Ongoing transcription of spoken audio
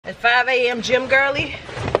The 5 a.m. gym girly.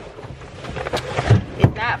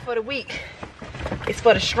 It's not for the weak. It's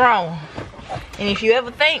for the strong. And if you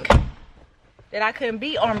ever think that I couldn't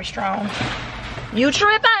be Army strong, you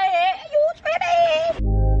tripping. You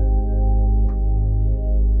tripping.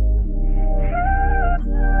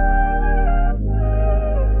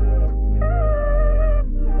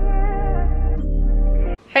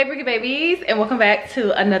 Hey Brookie babies, and welcome back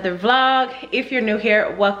to another vlog. If you're new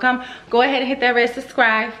here, welcome. Go ahead and hit that red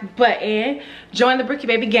subscribe button. Join the Brookie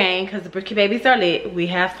baby gang, because the Brookie babies are lit. We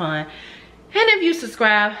have fun. And if you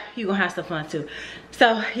subscribe, you're gonna have some fun too.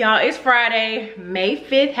 So y'all, it's Friday, May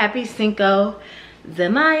 5th. Happy Cinco de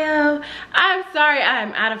Mayo. I'm sorry I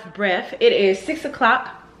am out of breath. It is 6 o'clock,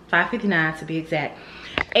 5:59 to be exact.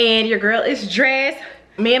 And your girl is dressed.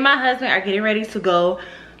 Me and my husband are getting ready to go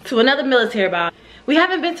to another military ball. We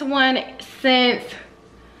haven't been to one since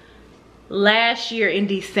last year in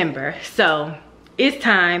December. So it's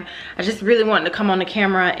time. I just really wanted to come on the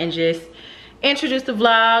camera and just introduce the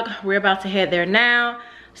vlog. We're about to head there now.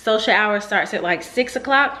 Social hour starts at like 6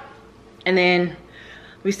 o'clock. And then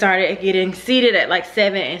we started getting seated at like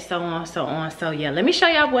 7 and so on, so on. So yeah, let me show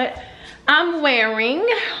y'all what I'm wearing.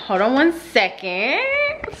 Hold on one second.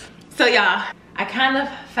 So y'all, I kind of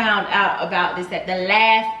found out about this at the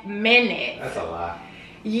last minute. That's a lie.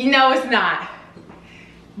 You know it's not.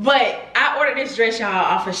 But I ordered this dress, y'all,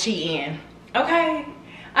 off of Shein. Okay?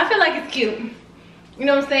 I feel like it's cute. You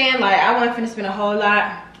know what I'm saying? Like, I wasn't finna spend a whole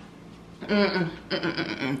lot.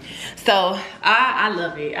 So, I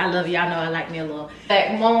love it. I love it. Y'all know I like me a little.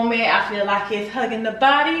 That moment, I feel like it's hugging the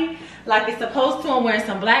body like it's supposed to. I'm wearing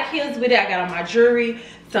some black heels with it. I got on my jewelry,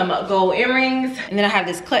 some gold earrings, and then I have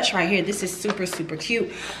this clutch right here. This is super, super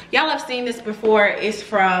cute. Y'all have seen this before. It's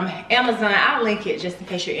from Amazon. I'll link it just in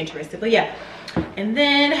case you're interested. But yeah. And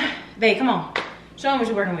then, babe, come on. Show them what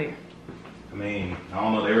you're working with. I mean, I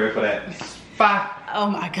don't know if they're ready for that. Spot. Oh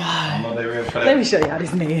my God. I don't know if they're ready for that. Let me show y'all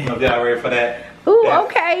this man. I don't know if y'all ready for that. Ooh,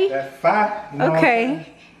 okay. That's fire. You know okay.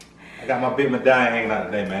 I got my big medallion hanging out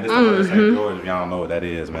today, man. This is St. George. If y'all don't know what that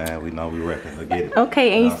is, man, we know we repping. Look at it.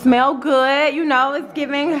 Okay, and you smell good. You know, it's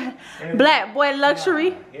giving black boy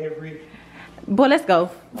luxury. Boy, let's go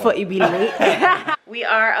before you be late. We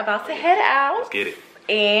are about to head out. Let's get it.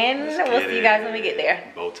 And we'll see you guys when we get there.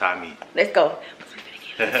 Bow tie meet. Let's go.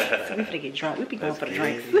 So we finna get drunk. We be going for the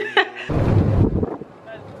drinks.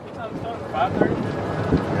 5:30?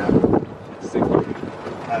 Yeah.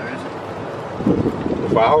 6:30.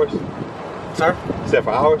 4 hours? Sir? You said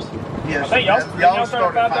 4 hours? Yes. Hey, y'all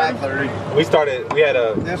started at 5:30. We had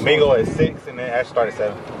a mingle at 6 and then Ash started at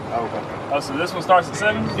 7. Oh, okay. Oh, so this one starts at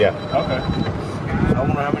 7? Yeah. Okay. I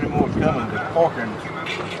wonder how many more are coming. The parking.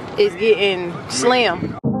 It's getting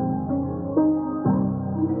slim.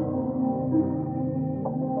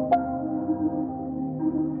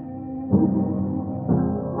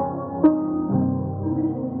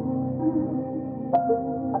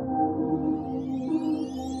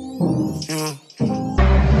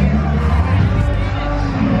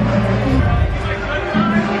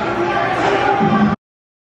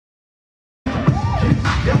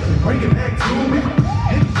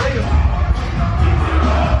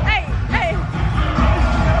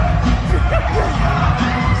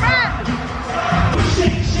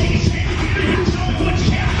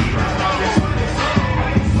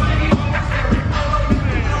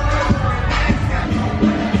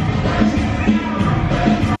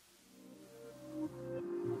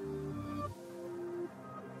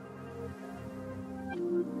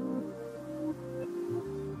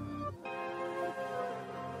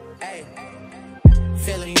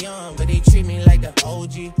 Feeling young, but they treat me like the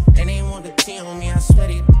OG. And they want the T on me, I swear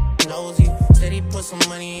they nosy. Said he put some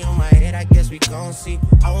money on my head, I guess we gon' see.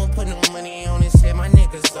 I won't put no money on his head, my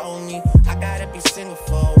niggas owe me. I gotta be single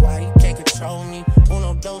for a while, he can't control me.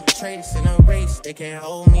 Uno, dope trace in a race, they can't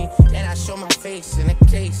hold me. Then I show my face in a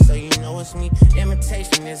case, so you know it's me.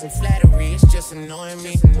 Imitation isn't flattery, it's just annoying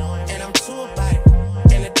me. And I'm too about it.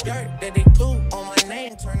 And the dirt that they threw on my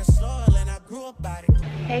name turned to soil, and I grew up about it.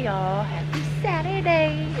 Hey y'all, happy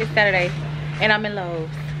Saturday. It's Saturday and I'm in Lowe's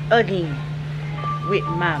again with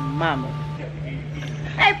my mama.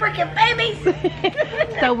 Hey freaking babies.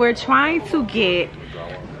 So we're trying to get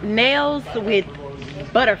nails with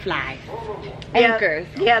butterflies. Anchors.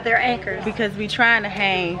 Yeah, they're anchors. Because we're trying to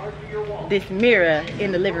hang this mirror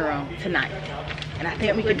in the living room tonight. And I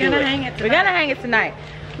think we can do it. We're gonna hang it tonight.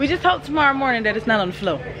 We just hope tomorrow morning that it's not on the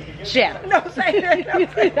floor. Shadow. No, say that.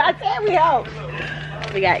 I said we hope.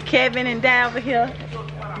 We got Kevin and Dad over here.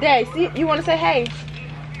 Dad, see, you want to say hey?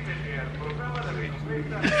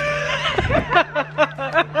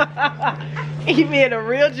 He being a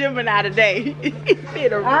real Gemini today. He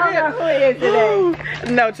being a real. I don't know who he is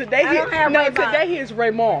today. No, today he is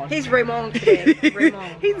Raymond. He's Raymond today.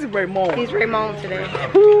 Raymond. He's Raymond. He's Raymond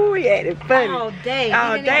today. Ooh, he acting funny. All day.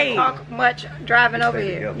 All He didn't day. even talk much driving over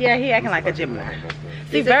here. Yeah, he acting like a Gemini.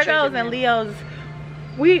 See, He's a true Virgos Gemini. and Leos,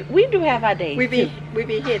 we do have our days. We be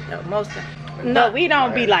hit though most of the time. No, we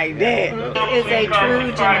don't be like that. He is a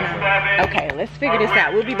true Gemini. Okay, let's figure this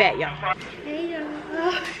out. We'll be back, y'all. Hey,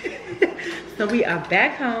 y'all. So we are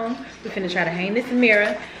back home. We're finna try to hang this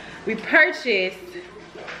mirror. We purchased,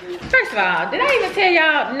 first of all, did I even tell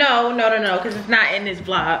y'all? No, because it's not in this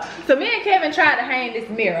vlog. So me and Kevin tried to hang this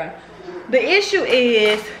mirror. The issue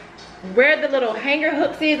is where the little hanger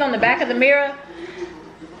hooks is on the back of the mirror,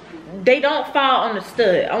 they don't fall on the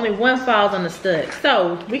stud. Only one falls on the stud.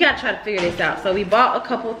 So we gotta try to figure this out. So we bought a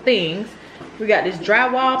couple things. We got this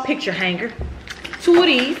drywall picture hanger, 2 of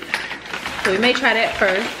these. So we may try that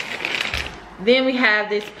first. Then we have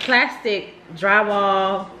this plastic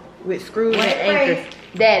drywall with screws and anchors.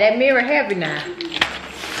 That mirror heavy now.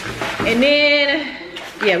 And then,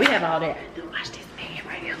 yeah, we have all that. Watch this man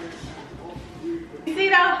right here. You see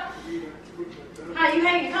though? How you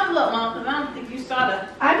hang it? Come look, Mom, because I don't think you saw the.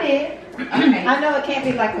 I did. Okay. I know it can't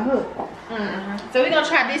be like a hook. So we're gonna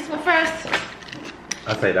try this one first.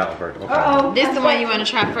 I say that one first. Okay. Uh-oh. This the one you wanna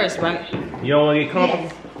try first, right? You don't want to get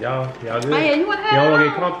comfortable? Y'all good? Oh yeah, you wanna have You don't want to it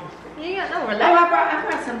get on? comfortable? You ain't got no Oh, relax. I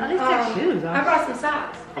brought some. these are shoes, I brought some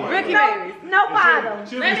socks. Rookie No, babies. no bottom.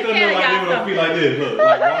 She'll Let be me standing tell like y'all this with her feet like this. Look,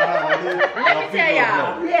 like this. Let me tell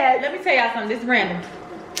y'all. Yeah. Let me tell y'all something. This is random.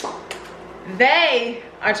 They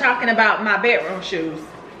are talking about my bedroom shoes.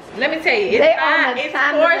 Let me tell you, it's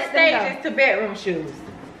 4 stages to bedroom shoes.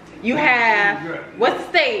 You have, what's the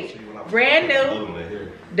stage? Brand new.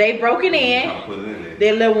 They broken in.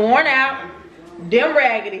 They're a little worn out. Them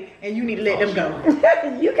raggedy, and you need to let them go.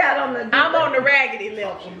 You got on the. I'm on the raggedy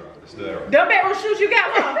level. Them bedroom shoes you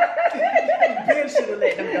got, Mom. Ben should have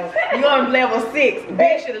let them go. You on level 6.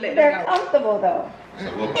 Ben should have let them They're go. comfortable though.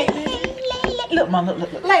 Look, Mom, look.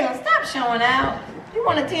 Layla, stop showing out. You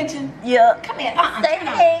want attention? Yeah. Come here. Say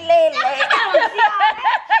hey, Layla.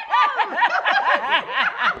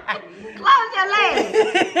 Close your legs.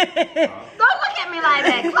 Don't look at me like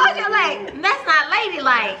that. Close your legs. That's not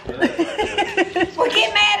ladylike. Well,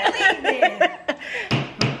 get mad and leave then.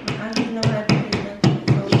 I didn't know how to do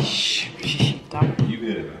that. Shh. You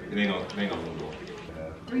good? It ain't gonna go.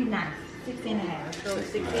 3 nice. 16 and a half. So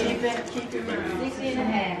 16 and a half. 16 and a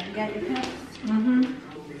half. You got your pencils? Mm-hmm.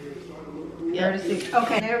 36.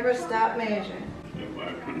 Okay. Never stop measuring.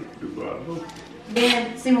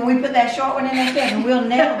 Then, see, when we put that short one in there, Kevin, we'll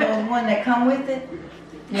nail the one that come with it.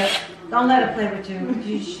 Yep. Don't let her play with you.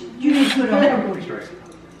 You need to put it on her booty.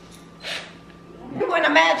 You wouldn't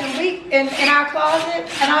imagine we in our closet,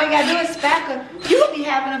 and all you gotta do is spackle. You'll be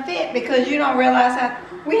having a fit because you don't realize how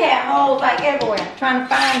we had holes like everywhere, trying to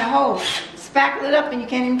find the hole. Spackle it up and you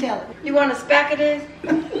can't even tell it. You want to spackle this?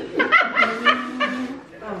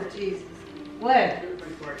 Oh Jesus! What?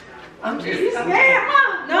 I'm just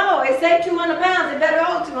scared. No, it say 200 pounds. It better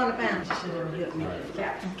hold 200 pounds. You should have hit me.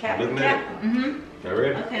 Captain. Y'all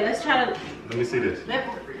ready? Okay, let's try to. Let me see this. I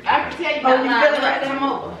can tell you Oh, got you lined feel it right up.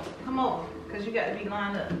 there? Come over, because you got to be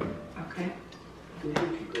lined up. Okay.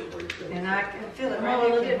 And I can feel it Come over a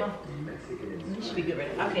little bit right more. You should be good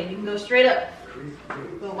right now. Okay, you can go straight up.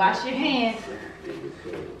 But wash your hands.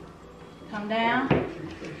 Come down.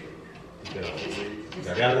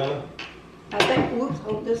 Y'all got it on? I think, whoops,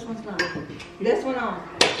 oh, this one's not. This one on.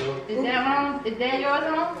 Is that on? Is that yours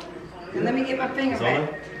on? And let me get my finger It's on?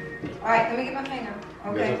 back. All right, let me get my finger. You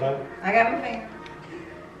got Okay. your finger? I got my finger.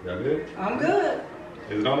 Y'all good? I'm good.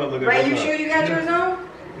 Is it on? Look at Ray, both you sides. sure you got yours on?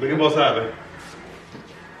 Look at both sides, man.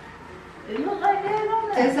 It look like that on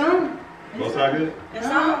there. It's on. Both sides good? It's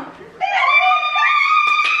on.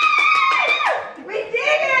 We did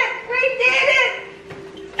it! We did it!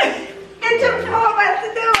 It took 4 of us to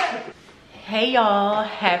do it. Hey y'all,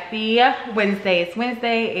 happy Wednesday. It's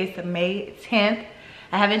Wednesday, it's May 10th.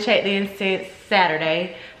 I haven't checked in since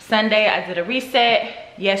Saturday. Sunday I did a reset.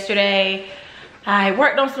 Yesterday I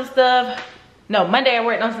worked on some stuff. No, Monday I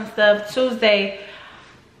worked on some stuff. Tuesday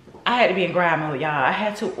I had to be in grind mode, y'all. I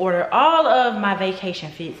had to order all of my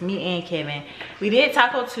vacation fits, me and Kevin. We did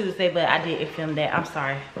Taco Tuesday, but I didn't film that, I'm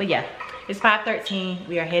sorry. But yeah, it's 5:13.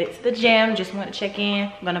 We are headed to the gym. Just want to check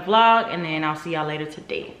in. I'm gonna vlog and then I'll see y'all later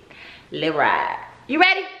today. Let's ride. You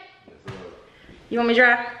ready? You want me to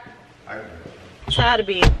drive? I'm Tired of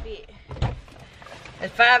being fit.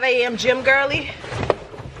 At 5 a.m. gym girly.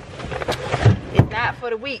 It's not for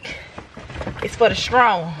the weak. It's for the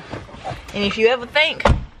strong. And if you ever think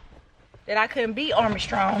that I couldn't be Army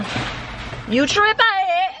strong, You tripping.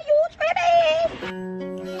 You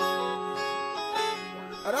tripping.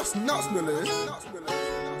 Oh, that's nuts, Millie.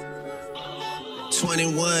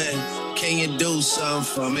 21, can you do something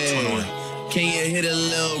for me? 21. Can you hit a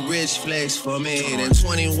little rich flex for me? 21. Then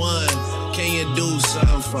 21, can you do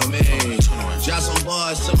something for me? 21. Drop some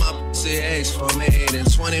bars to my pussy ex for me. Then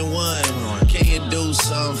 21, can you do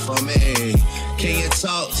something for me? Can you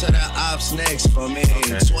talk to the ops next for me?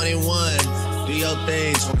 Okay. 21, do your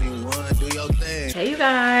thing. 21, do your thing. Hey you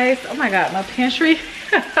guys, oh my god, my pantry.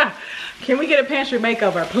 Can we get a pantry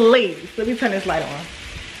makeover, please? Let me turn this light on.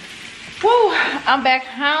 Woo, I'm back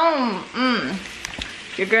home.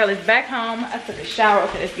 Your girl is back home. I took a shower.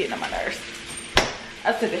 Okay, it's getting on my nerves.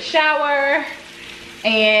 I took a shower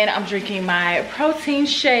and I'm drinking my protein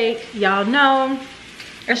shake. Y'all know,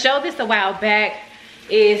 I showed this a while back.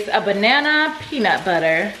 It's a banana peanut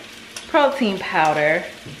butter, protein powder,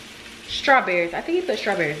 strawberries. I think he put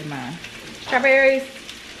strawberries in mine. Strawberries,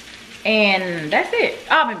 and that's it.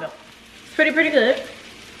 Almond milk. It's pretty good.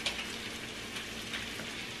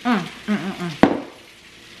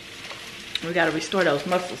 We gotta restore those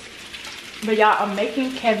muscles. But y'all, I'm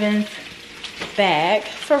making Kevin's bag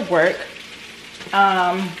for work.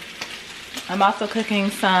 I'm also cooking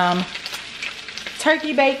some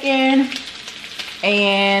turkey bacon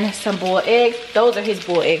and some boiled eggs. Those are his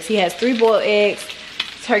boiled eggs. He has 3 boiled eggs,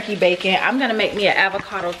 turkey bacon. I'm gonna make me an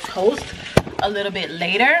avocado toast a little bit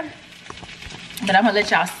later, but I'm gonna let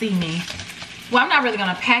y'all see me. Well, I'm not really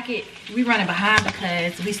gonna pack it. We running behind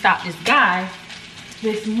because we stopped this guy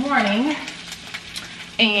this morning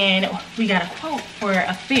and we got a quote for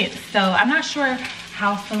a fence. So I'm not sure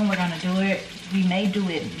how soon we're gonna do it. We may do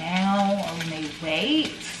it now or we may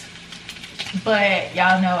wait. But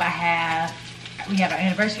y'all know we have our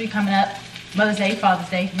anniversary coming up. Mother's Day, Father's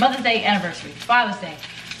Day, Mother's Day anniversary, Father's Day,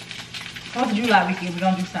 4th of July weekend, we're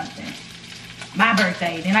gonna do something. My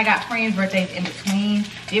birthday, then I got friends' birthdays in between.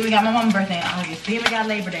 Then we got my mom's birthday in August. Then we got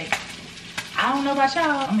Labor Day. I don't know about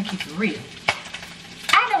y'all, I'm gonna keep it real.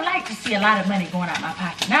 I don't like to see a lot of money going out my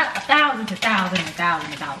pocket. Not $1,000 to $1,000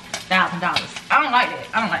 and $1,000. I don't like that.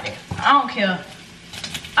 I don't like that. I don't care.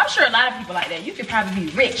 I'm sure a lot of people like that. You could probably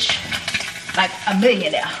be rich, like a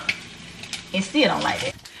millionaire, and still don't like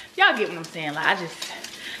that. Y'all get what I'm saying? Like, I just,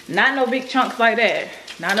 not no big chunks like that.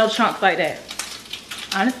 Not no chunks like that.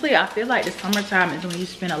 Honestly, I feel like the summertime is when you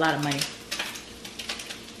spend a lot of money.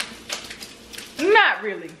 Not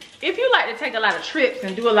really. If you like to take a lot of trips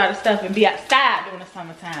and do a lot of stuff and be outside during the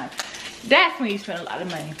summertime, that's when you spend a lot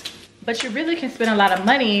of money. But you really can spend a lot of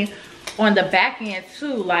money on the back end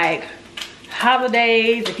too, like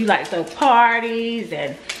holidays, if you like to throw parties,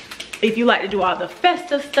 and if you like to do all the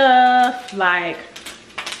festive stuff, like,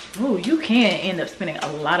 ooh, you can end up spending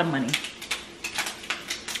a lot of money.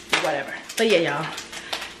 Whatever. But yeah, y'all.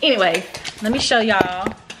 Anyways, let me show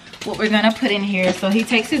y'all what we're gonna put in here. So he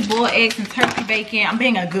takes his boiled eggs and turkey bacon. I'm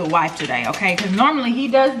being a good wife today, okay? Because normally he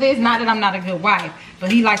does this, not that I'm not a good wife,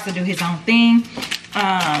 but he likes to do his own thing.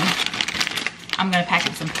 I'm gonna pack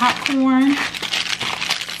in some popcorn,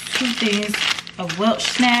 2 things of Welch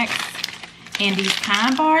snacks, and these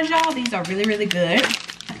Kind bars, y'all. These are really good.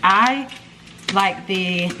 I like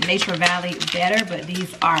the Nature Valley better, but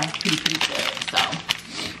these are pretty good. So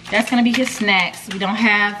that's gonna be his snacks. We don't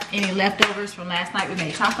have any leftovers from last night. We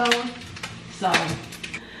made tacos. So,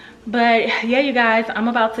 but yeah, you guys, I'm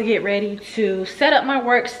about to get ready to set up my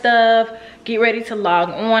work stuff, get ready to log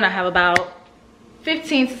on. I have about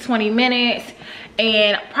 15 to 20 minutes,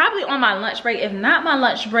 and probably on my lunch break, if not my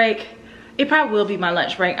lunch break, it probably will be my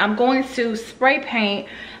lunch break, I'm going to spray paint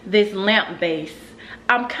this lamp base.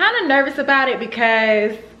 I'm kind of nervous about it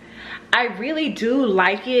because I really do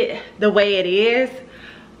like it the way it is,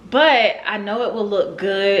 but I know it will look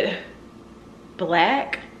good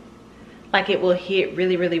black. Like, it will hit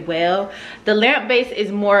really well. The lamp base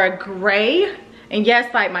is more gray, and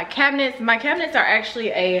yes, like my cabinets are actually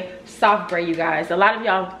a soft gray, you guys. A lot of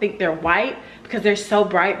y'all think they're white because they're so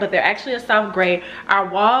bright, but they're actually a soft gray. Our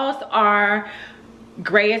walls are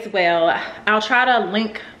gray as well. I'll try to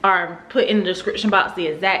link or put in the description box the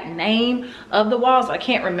exact name of the walls. I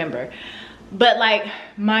can't remember, but like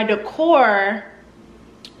my decor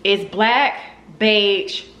is black,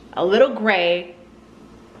 beige, a little gray,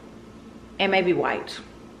 and maybe white.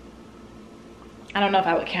 I don't know if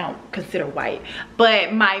I would consider white,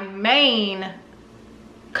 but my main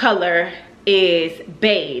color is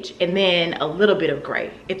beige and then a little bit of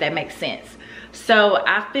gray, if that makes sense. So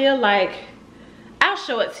I feel like I'll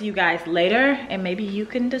show it to you guys later and maybe you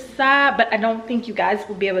can decide, but I don't think you guys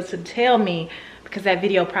will be able to tell me because that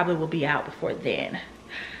video probably will be out before then.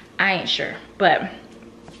 I ain't sure, but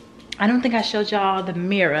I don't think I showed y'all the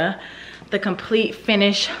mirror. the complete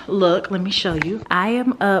finished look. Let me show you. I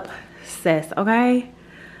am obsessed, okay?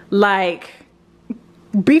 Like,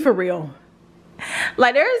 be for real.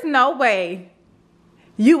 Like, there is no way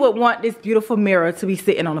you would want this beautiful mirror to be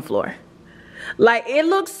sitting on the floor. Like, it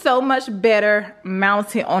looks so much better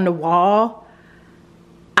mounted on the wall.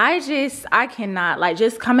 I cannot, like,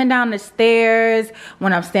 just coming down the stairs,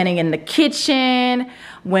 when I'm standing in the kitchen,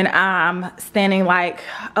 when I'm standing, like,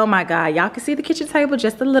 oh my God, y'all can see the kitchen table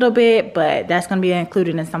just a little bit, but that's gonna be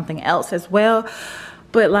included in something else as well.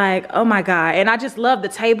 But like, oh my God, and I just love the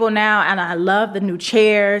table now, and I love the new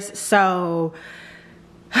chairs, so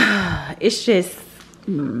it's just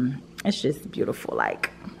beautiful. Like,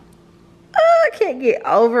 oh, I can't get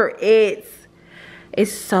over it.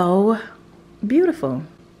 It's so beautiful.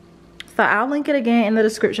 So I'll link it again in the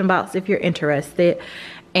description box if you're interested.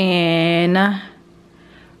 And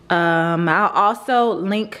I'll also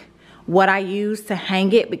link what I use to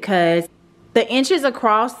hang it, because the inches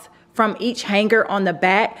across from each hanger on the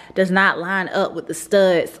back does not line up with the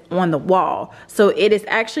studs on the wall. So it is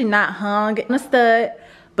actually not hung in a stud,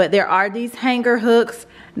 but there are these hanger hooks.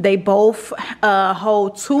 They both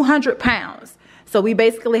hold 200 pounds. So we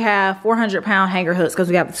basically have 400-pound hanger hooks, because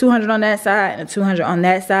we have the 200 on that side and the 200 on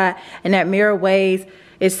that side. And that mirror weighs,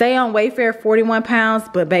 it say on Wayfair 41 pounds,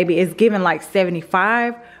 but baby, it's giving like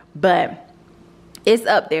 75, but it's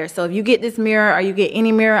up there. So if you get this mirror or you get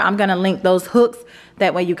any mirror, I'm gonna link those hooks.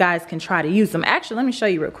 That way you guys can try to use them. Actually, let me show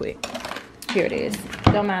you real quick. Here it is.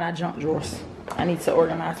 Don't mind our junk drawers. I need to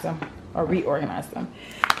organize them or reorganize them.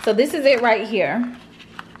 So this is it right here.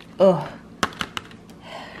 Oh.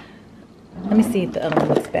 Let me see if the other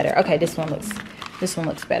one looks better. Okay, this one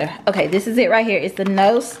looks better. Okay, this is it right here. It's the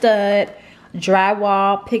no stud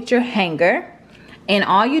drywall picture hanger. And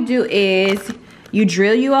all you do is you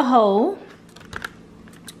drill you a hole.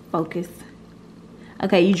 Focus.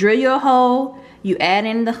 Okay, you drill you a hole, you add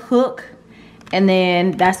in the hook, and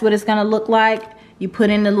then that's what it's gonna look like. You put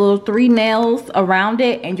in the little 3 nails around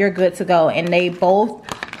it, and you're good to go. And they both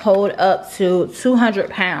hold up to 200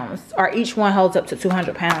 pounds, or each one holds up to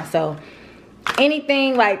 200 pounds. So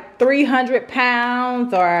anything like 300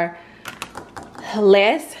 pounds or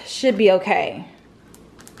less should be okay.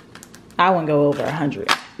 I wouldn't go over 100,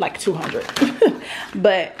 like 200.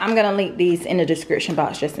 But I'm gonna link these in the description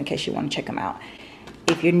box just in case you want to check them out.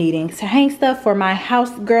 If you're needing to hang stuff for my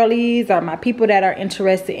house girlies or my people that are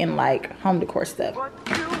interested in like home decor stuff,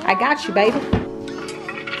 I got you, baby.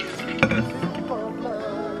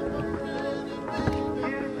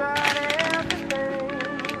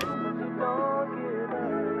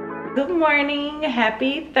 Good morning,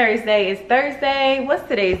 happy Thursday. It's Thursday. What's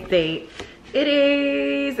today's date? It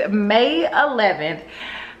is May 11th.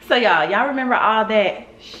 So y'all remember all that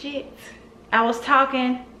shit I was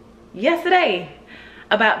talking yesterday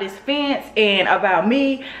about this fence and about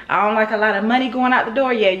me? I don't like a lot of money going out the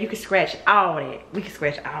door. Yeah, you can scratch all that. We can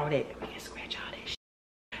scratch all that. We can scratch all that shit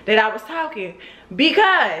that I was talking.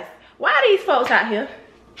 Because why are these folks out here?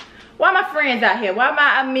 Why my friends out here? Why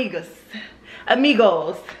my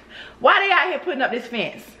amigos? Why they out here putting up this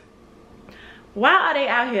fence? Why are they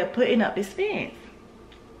out here putting up this fence?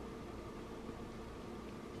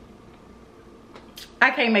 I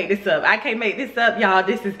can't make this up. I can't make this up, y'all.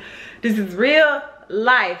 This is real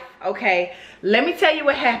life, okay? Let me tell you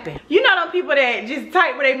what happened. You know them people that just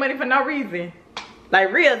tight with their money for no reason?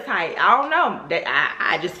 Like real tight. I don't know.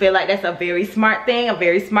 I just feel like that's a very smart thing, a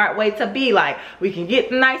very smart way to be. Like, we can get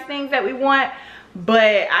the nice things that we want,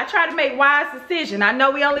 but I try to make wise decisions. I know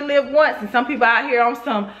we only live once, and some people out here on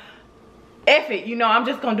some F it, you know, I'm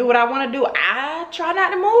just gonna do what I want to do. I try not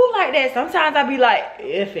to move like that. Sometimes I be like,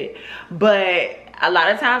 F it. But a lot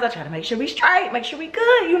of times I try to make sure we straight, make sure we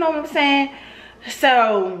good, you know what I'm saying?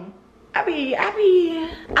 So I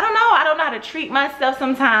don't know how to treat myself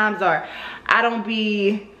sometimes, or I don't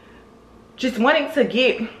be just wanting to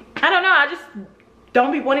get, I just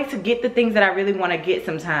don't be wanting to get the things that I really want to get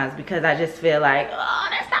sometimes, because I just feel like, oh,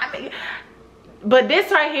 that's not me. But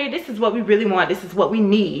this right here, this is what we really want. This is what we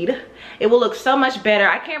need. It will look so much better.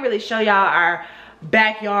 I can't really show y'all our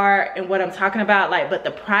backyard and what I'm talking about, like, but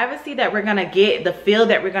the privacy that we're gonna get, the feel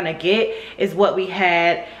that we're gonna get is what we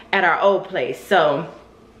had at our old place. So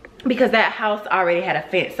because that house already had a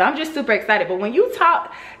fence, so I'm just super excited. But when you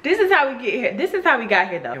talk, this is how we get here. This is how we got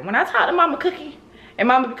here though. When I talk to Mama Cookie, and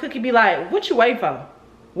Mama Cookie be like, what you waiting for?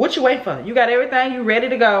 What you waiting for? You got everything, you ready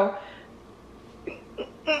to go.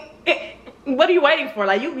 What are you waiting for?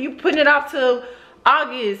 Like, you putting it off till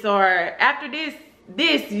August or after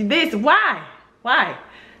this. Why?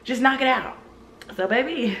 Just knock it out. So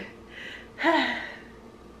baby,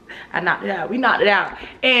 I knocked it out. We knocked it out.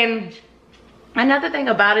 And Another thing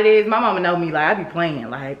about it is my mama know me, like I be playing,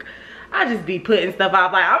 like I just be putting stuff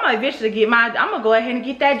out. Like I'm gonna eventually get I'm gonna go ahead and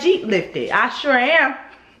get that Jeep lifted. I sure am.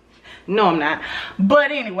 No, I'm not.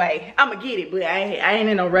 But anyway, I'm gonna get it, but I ain't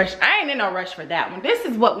in no rush. I ain't in no rush for that one. This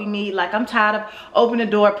is what we need. Like I'm tired of opening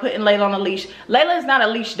the door, putting Layla on a leash. Layla is not a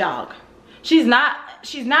leash dog. She's not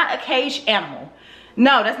a caged animal.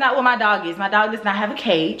 No, that's not what my dog is. My dog does not have a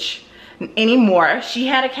cage anymore. She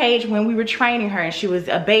had a cage when we were training her and she was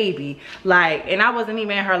a baby, like, and I wasn't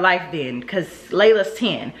even in her life then because Layla's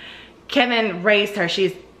 10. Kevin raised her.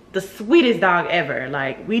 She's the sweetest dog ever.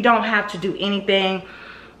 Like, we don't have to do anything.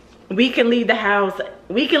 We can leave the house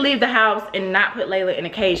and not put Layla in a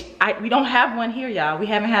cage. We don't have one here, y'all. We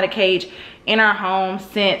haven't had a cage in our home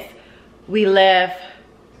since we left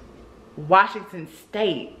Washington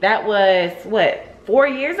State. That was what, 4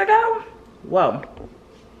 years ago? Whoa.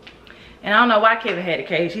 And I don't know why Kevin had a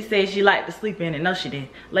cage. He said she liked to sleep in it. No, she didn't.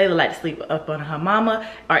 Layla liked to sleep up on her mama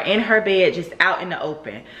or in her bed, just out in the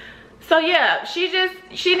open. So yeah, she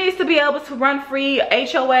needs to be able to run free.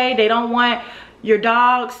 HOA, they don't want your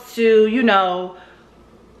dogs to, you know,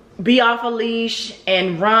 be off a leash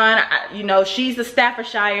and run. You know, she's a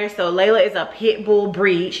Staffordshire, so Layla is a pit bull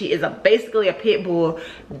breed. She is basically a pit bull.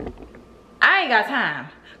 I ain't got time,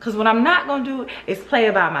 because what I'm not gonna do is play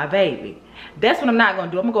about my baby. That's what I'm not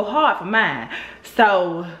gonna do. I'm gonna go hard for mine.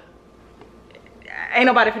 So ain't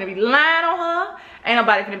nobody finna be lying on her. Ain't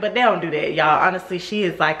nobody finna, but they don't do that, y'all. Honestly, she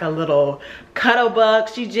is like a little cuddle bug.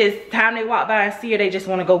 She just, time they walk by and see her, they just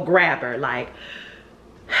wanna go grab her. Like,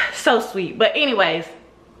 so sweet. But anyways,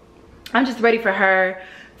 I'm just ready for her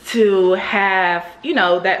to have, you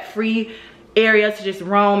know, that free area to just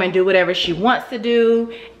roam and do whatever she wants to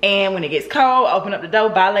do. And when it gets cold, open up the door,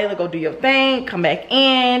 bye Layla, go do your thing, come back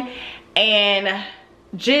in, and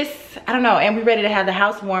just, I don't know, and we ready to have the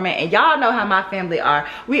house warming. And y'all know how my family are.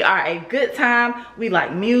 We are a good time. We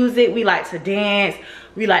like music, we like to dance,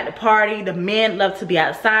 we like to party. The men love to be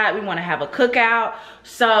outside. We want to have a cookout.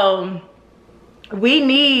 So we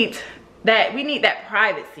need that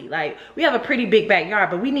privacy. Like, we have a pretty big backyard,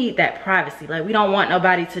 but we need that privacy. Like, we don't want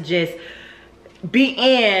nobody to just be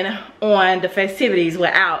in on the festivities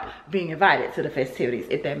without being invited to the festivities,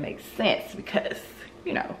 if that makes sense, because,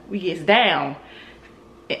 you know, we get down.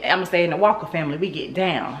 I'm gonna say in the Walker family, we get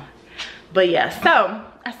down. But yeah, so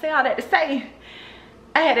I say all that to say,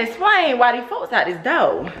 I had to explain why these folks out this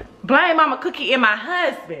door blame Mama Cookie and my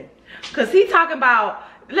husband, because he talking about,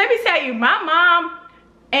 let me tell you, my mom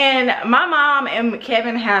and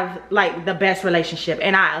Kevin have like the best relationship,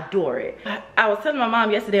 and I adore it. I was telling my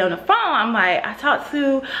mom yesterday on the phone, I'm like, I talked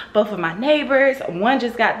to both of my neighbors. One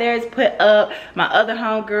just got theirs put up. My other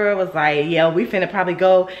homegirl was like, yeah, we finna probably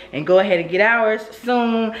go ahead and get ours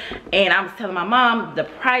soon. And I was telling my mom the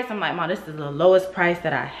price. I'm like, Mom, this is the lowest price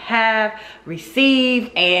that I have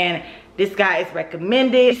received, and this guy is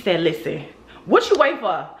recommended. She said, listen, what you wait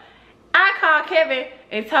for? I called Kevin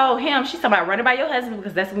and told him, she's talking about running by your husband,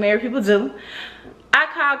 because that's what married people do. I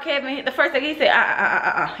called Kevin, the first thing he said,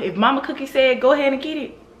 if Mama Cookie said go ahead and get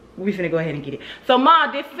it, we finna go ahead and get it. So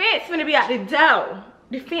Mom, defense finna be out this door.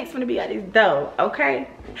 Defense finna be out this door, okay?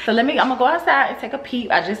 So I'm gonna go outside and take a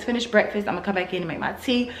peep. I just finished breakfast. I'm gonna come back in and make my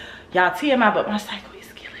tea. Y'all, TMI, but my cycle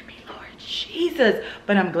is killing me, Lord Jesus.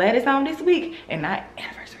 But I'm glad it's on this week and not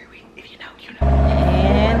anniversary week. If you know, you know.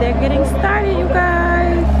 And they're getting started, you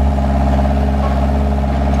guys.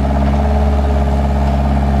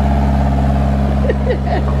 Put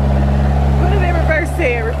it in reverse,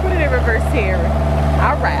 Terry. Put it in reverse, Terry.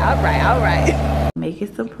 All right.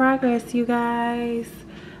 Making some progress, you guys.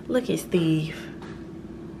 Look at Steve.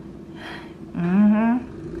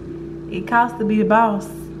 It costs to be the boss.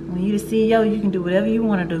 When you the CEO, you can do whatever you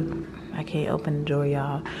want to do. I can't open the door,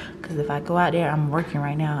 y'all, because if I go out there, I'm working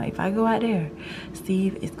right now. If I go out there,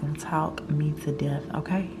 Steve is gonna talk me to death,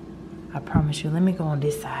 okay? I promise you. Let me go on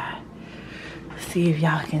this side. See if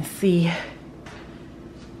y'all can see.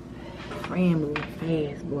 Friend moving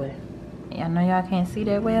fast, boy. I know y'all can't see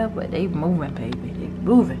that well, but they moving, baby. They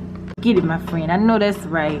moving. Get it, my friend. I know that's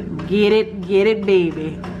right. Get it,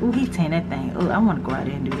 baby. Ooh, he tearing that thing. Oh, I want to go out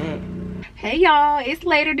there and do that. Hey, y'all. It's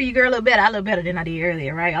later. Do you girl look better? I look better than I did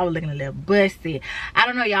earlier, right? I was looking a little busted. I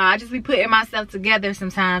don't know, y'all. I just be putting myself together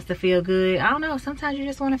sometimes to feel good. I don't know. Sometimes you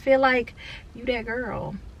just want to feel like you that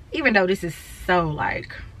girl. Even though this is so,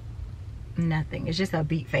 like, nothing. It's just a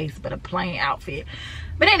beat face, but a plain outfit.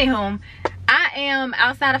 But anywho, I am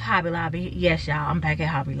outside of Hobby Lobby. Yes, y'all, I'm back at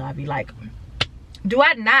Hobby Lobby. Like, do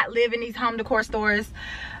I not live in these home decor stores?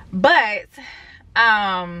 But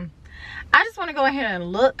I just want to go ahead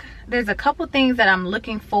and look. There's a couple things that I'm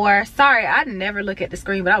looking for. Sorry, I never look at the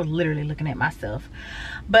screen, but I was literally looking at myself.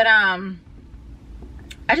 But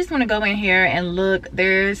I just want to go in here and look.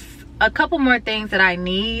 There's a couple more things that I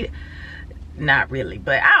need. Not really,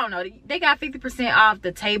 but I don't know. They got 50% off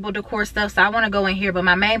the table decor stuff, so I want to go in here. But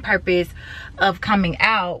my main purpose of coming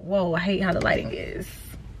out, whoa, I hate how the lighting is.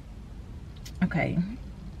 Okay,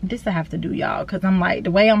 this I have to do, y'all, because I'm like,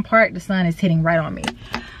 the way I'm parked, the sun is hitting right on me.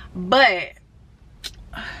 But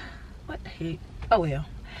what the heck? Oh well.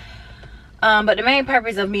 But the main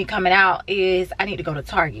purpose of me coming out is I need to go to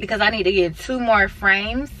Target because I need to get 2 more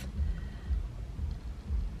frames,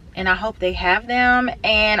 and I hope they have them.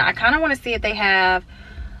 And I kind of want to see if they have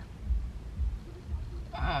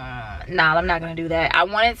nah, I'm not gonna do that. I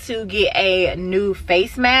wanted to get a new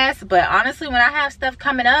face mask, but honestly, when I have stuff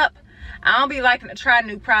coming up, I don't be liking to try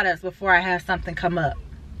new products before I have something come up,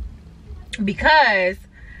 because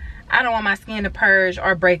I don't want my skin to purge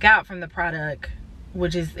or break out from the product,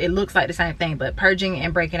 which is, it looks like the same thing, but purging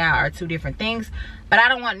and breaking out are 2 different things. But I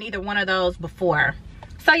don't want neither one of those before.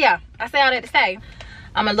 So yeah, I say all that to say,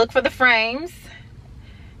 I'm gonna look for the frames,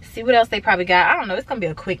 see what else they probably got. I don't know, it's gonna be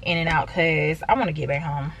a quick in and out because I want to get back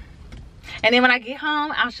home. And then when I get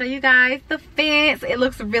home, I'll show you guys the fence. It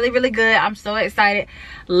looks really, really good. I'm so excited.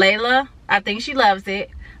 Layla, I think she loves it.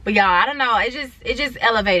 But y'all, I don't know, it just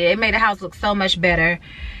elevated. It made the house look so much better.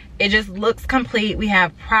 It just looks complete. We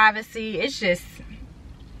have privacy. It's just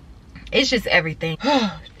everything.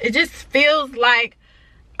 It just feels like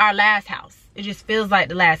our last house. It just feels like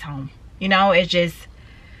the last home. You know, it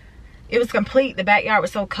was complete. The backyard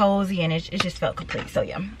was so cozy, and it just felt complete. So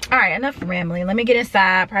yeah. All right, enough rambling. Let me get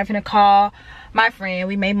inside. Probably gonna call my friend.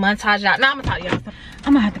 We may montage out. Now I'm gonna talk to y'all.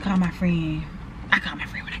 I'm gonna have to call my friend. I call my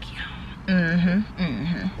friend when I get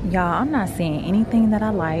home. Y'all, I'm not seeing anything that I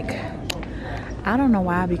like. I don't know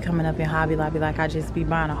why I be coming up in Hobby Lobby like I just be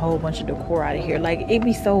buying a whole bunch of decor out of here. Like, it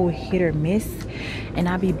be so hit or miss, and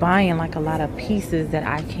I be buying like a lot of pieces that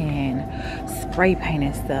I can spray paint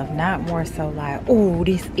and stuff, not more so like, oh,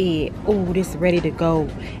 this it, oh, this ready to go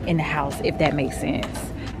in the house, if that makes sense.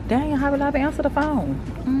 Dang, Hobby Lobby, answer the phone.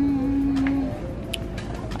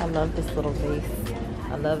 I love this little vase.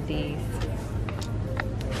 I love these.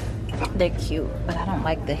 They're cute, but I don't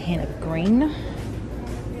like the hint of green.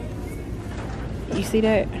 You see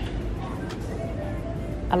that?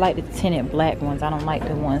 I like the tinted black ones. I don't like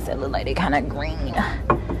the ones that look like they kind of green.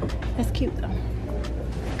 That's cute though.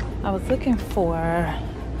 I was looking for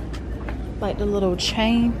like the little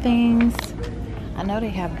chain things. I know they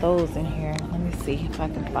have those in here. Let me see if I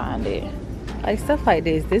can find it. Like stuff like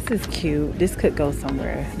this. This is cute. This could go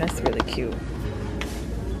somewhere. That's really cute.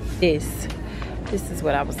 This is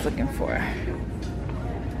what I was looking for.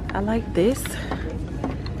 I like this.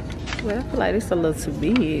 But I feel like it's a little too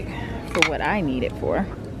big for what I need it for.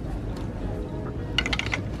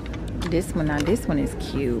 This one, now this one is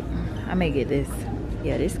cute. I may get this.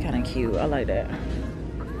 Yeah, this kind of cute. I like that.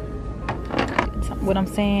 What I'm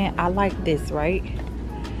saying, I like this, right?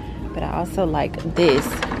 But I also like this,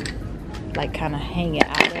 like kind of hanging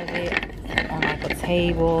out of it on like a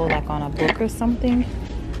table, like on a book or something.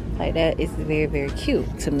 Like that is very, very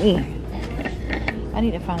cute to me. I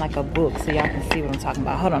need to find like a book so y'all can see what I'm talking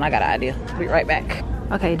about. Hold on, I got an idea. I'll be right back.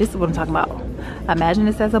 Okay, this is what I'm talking about. Imagine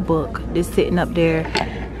this as a book, this sitting up there,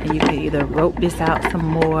 and you can either rope this out some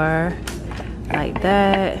more, like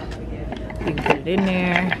that. You can put it in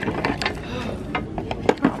there.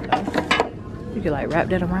 I don't know. You can like wrap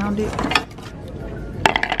that around it.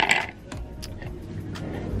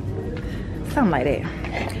 Something like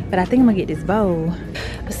that. But I think I'm gonna get this bow.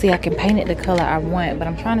 Let's see, I can paint it the color I want, but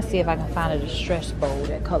I'm trying to see if I can find a distressed bow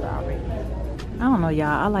that color already. I don't know, y'all.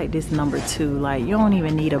 I like this number 2. Like, you don't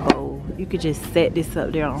even need a bow. You could just set this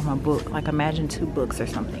up there on a book. Like, imagine 2 books or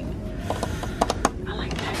something. I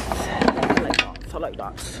like that. I like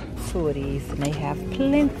that. 2 of these, and they have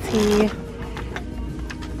plenty.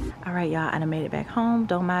 All right, y'all, I done made it back home.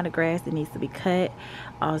 Don't mind the grass, it needs to be cut.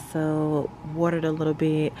 Also watered a little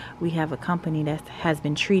bit. We have a company that has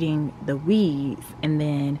been treating the weeds, and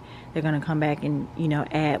then they're gonna come back and, you know,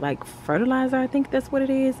 add like fertilizer, I think that's what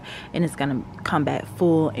it is, and it's gonna come back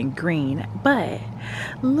full and green. But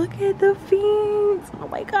look at the beans. Oh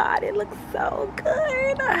my god, it looks so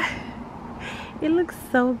good. It looks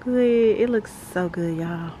so good. It looks so good,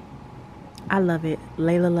 y'all. I love it.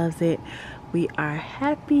 Layla loves it. We are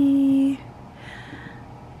happy.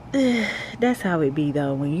 That's how it be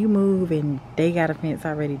though. When you move and they got a fence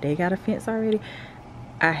already,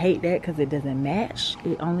 I hate that because it doesn't match.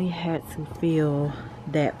 It only had to fill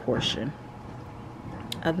that portion.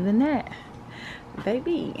 Other than that,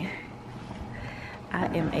 baby, I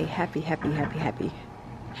am a happy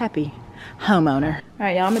homeowner. All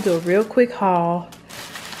right, y'all, I'm gonna do a real quick haul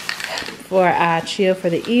before I chill for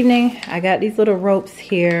the evening. I got these little ropes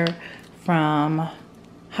here from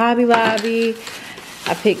Hobby Lobby.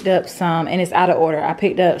 I picked up some, and it's out of order. I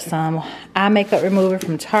picked up some eye makeup remover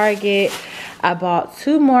from Target. I bought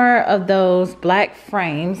 2 more of those black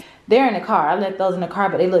frames. They're in the car. I left those in the car,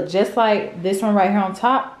 but they look just like this one right here on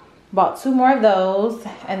top. Bought 2 more of those.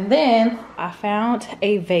 And then I found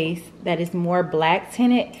a vase that is more black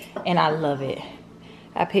tinted, and I love it.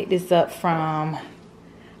 I picked this up from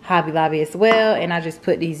Hobby Lobby as well, and I just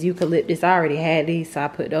put these eucalyptus. I already had these, so I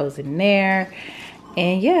put those in there.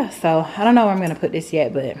 And yeah, so I don't know where I'm gonna put this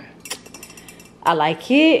yet, but I like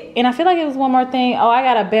it. And I feel like it was one more thing. Oh, I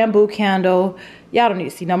got a bamboo candle. Y'all don't need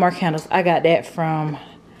to see no more candles. I got that from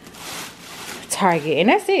Target, and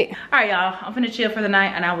that's it. All right, y'all, I'm finna chill for the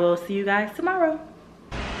night, and I will see you guys tomorrow.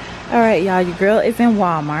 All right, y'all, your girl is in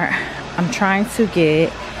Walmart. I'm trying to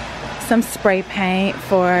get some spray paint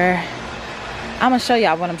for, I'm gonna show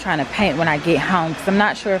y'all what I'm trying to paint when I get home, because I'm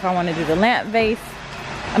not sure if I want to do the lamp base,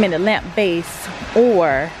 the lamp base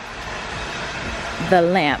or the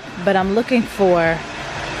lamp, but I'm looking for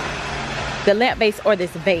the lamp base or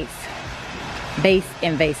this vase. Base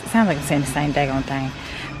and vase. It sounds like I'm saying the same daggone thing,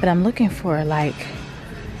 but I'm looking for like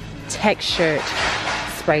textured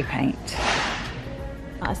spray paint.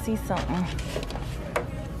 I see something.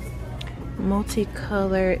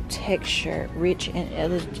 Multicolored texture, rich and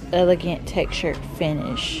elegant textured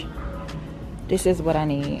finish. This is what I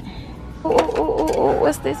need. Oh,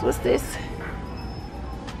 what's this? What's this?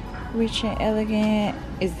 Rich and elegant.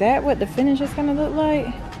 Is that what the finish is gonna look like?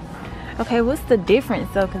 Okay, what's the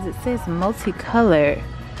difference though? Because it says multicolored,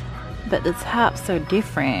 but the tops are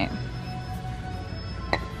different.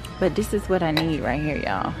 But this is what I need right here,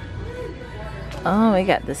 y'all. Oh, we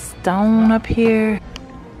got the stone up here.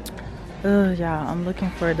 Oh, y'all, I'm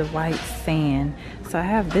looking for the white sand. So I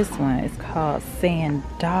have this one. It's called Sand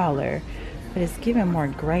Dollar, but it's giving more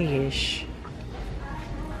grayish.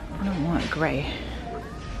 I don't want gray.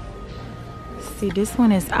 See, this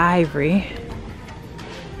one is ivory.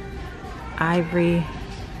 Ivory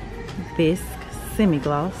bisque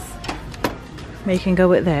semi-gloss. Maybe you can go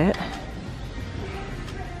with that.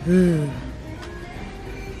 Ooh.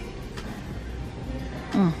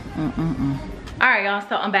 All right, y'all,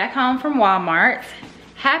 so I'm back home from Walmart.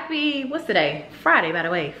 Happy, what's today? Friday, by the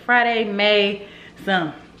way. Friday, May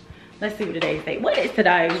some. Let's see what today's date. What is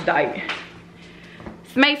today's date?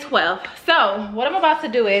 It's May 12th. So what I'm about to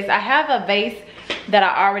do is, I have a vase that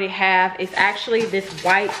I already have. It's actually this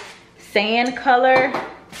white sand color.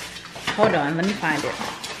 Hold on, let me find it.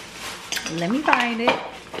 Let me find it.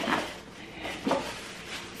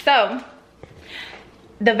 So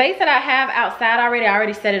the vase that I have outside already, I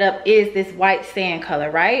already set it up, is this white sand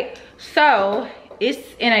color, right? So it's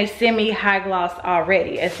in a semi-high gloss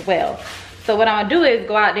already as well. So what I'm gonna do is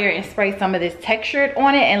go out there and spray some of this textured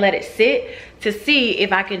on it and let it sit to see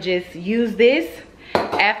if I can just use this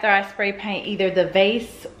after I spray paint either the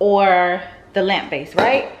vase or the lamp base,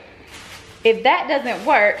 right? If that doesn't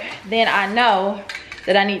work, then I know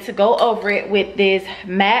that I need to go over it with this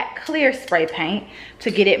matte clear spray paint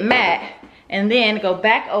to get it matte, and then go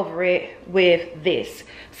back over it with this.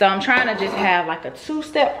 So I'm trying to just have like a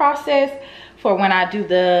 2-step process for when I do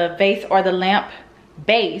the vase or the lamp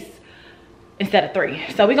base instead of 3.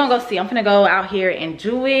 So we're gonna go see. I'm gonna go out here and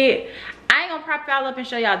do it. I ain't gonna prop y'all up and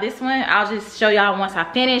show y'all this one. I'll just show y'all once I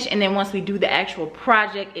finish, and then once we do the actual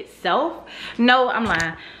project itself. No, I'm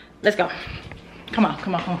lying. Let's go. Come on,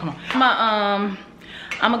 come on, come on, come on.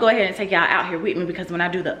 I'm gonna go ahead and take y'all out here with me, because when I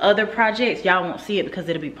do the other projects, y'all won't see it because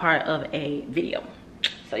it'll be part of a video.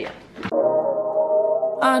 So yeah.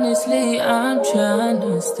 Honestly, I'm trying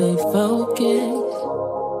to stay focused.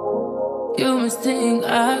 You must think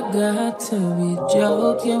I got to be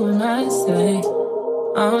joking when I say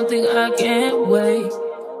I don't think I can wait.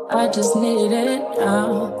 I just need it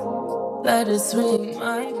now. Let it swing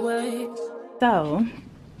my way. So,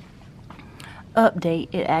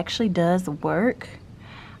 update, it actually does work.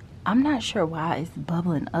 I'm not sure why it's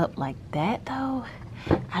bubbling up like that though.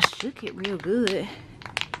 I shook it real good,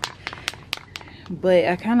 but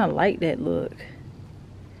I kind of like that look.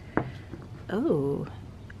 Oh,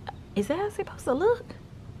 is that how it's supposed to look?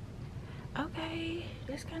 Okay,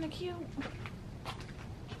 that's kind of cute,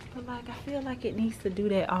 but like I feel like it needs to do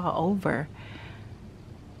that all over.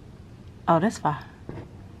 Oh, that's fire.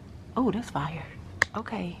 Oh, that's fire.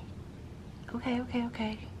 Okay,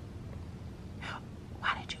 okay.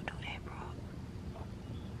 Why did you do that, bro?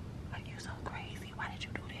 Are you so crazy? Why did you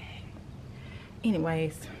do that?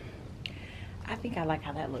 Anyways, I think I like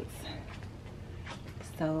how that looks.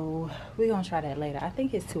 So we're gonna try that later. I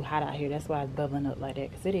think it's too hot out here. That's why it's bubbling up like that,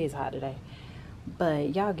 because it is hot today.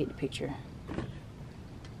 But y'all get the picture.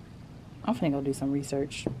 I'm finna go do some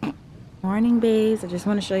research. Morning, babes. I just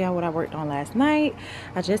want to show y'all what I worked on last night.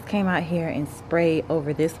 I just came out here and sprayed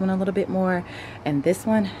over this one a little bit more, and this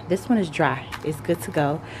one is dry. It's good to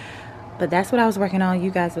go. But that's what I was working on.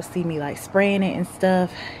 You guys will see me like spraying it and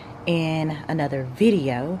stuff in another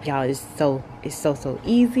video. Y'all, it's so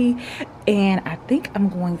easy. And I think I'm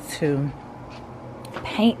going to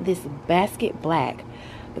paint this basket black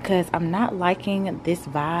because I'm not liking this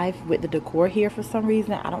vibe with the decor here for some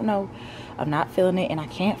reason. I don't know. I'm not feeling it, and I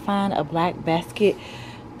can't find a black basket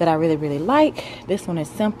that I really like. This one is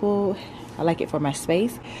simple. I like it for my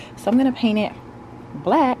space, so I'm gonna paint it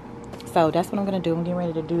black. So that's what I'm gonna do. I'm getting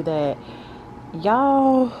ready to do that.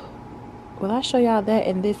 Y'all, will I show y'all that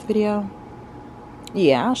in this video?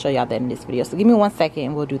 Yeah, I'll show y'all that in this video. So give me 1 second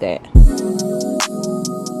and we'll do that.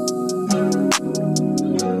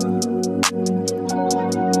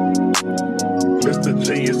 Mr.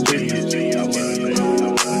 G is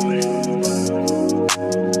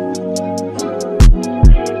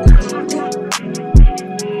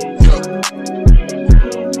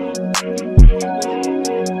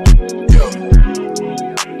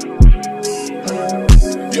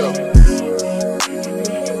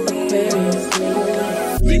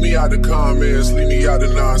out the comments, leave me out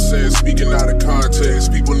the nonsense. Speaking out of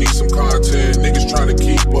context, people need some content. Niggas trying to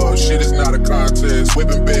keep up, shit is not a contest.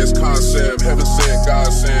 Whipping best concept, heaven sent,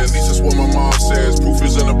 God sent. At least that's what my mom says. Proof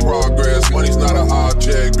is in the progress, money's not an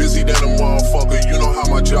object. Busy than a motherfucker, you know how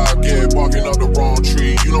my job get. Barking up the wrong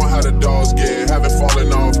tree, you know how the dogs get. Haven't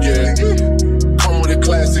fallen off yet. Come with a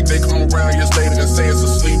classic, they come around years later and say it's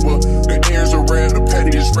a sleeper. The ears are rare, the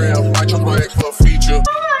petty is rare. I chose my ex for a feature.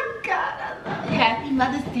 Happy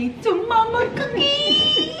Mother's Day to Mama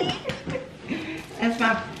Cookie. That's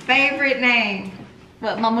my favorite name.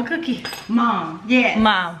 What, Mama Cookie? Mom. Yeah.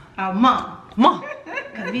 Mom. Mom. Mom.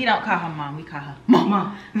 Because we don't call her mom, we call her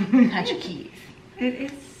Mom. Not your kids. It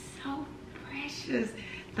is so precious.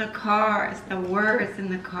 The cards, the words in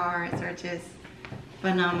the cards are just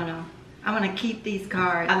phenomenal. I'm gonna keep these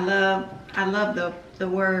cards. I love the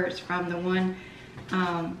words from the one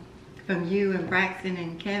from you and Braxton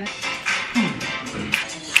and Kevin.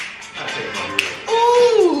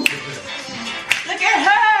 Ooh! Look at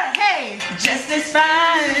her! Hey! Just as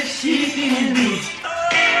fine as she can be.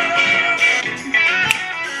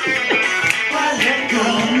 Let go.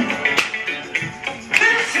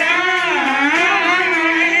 Good time.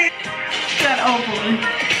 Shut open.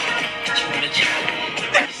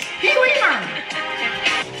 Pee Wee Man.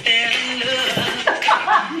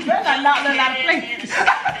 You better not learn how to play.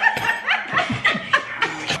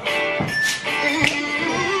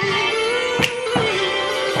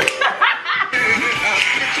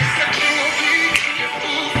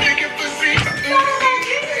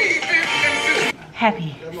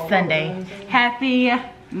 Happy Sunday. Happy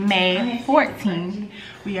May 14th.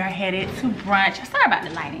 We are headed to brunch. Sorry about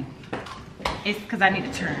the lighting. It's because I need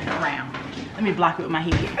to turn around. Let me block it with my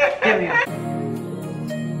head. There we go.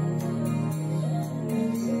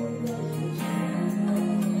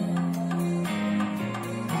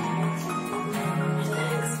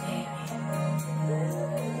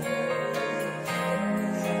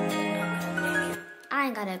 I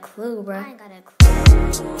ain't got a clue, bro. I ain't got a clue.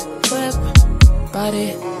 Whip,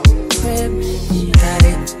 body, crib, she got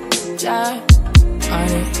it. Job, on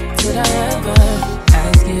it. Did I ever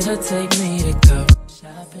ask you to take me to go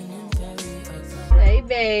shopping in Paris? Hey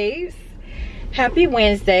babes. Happy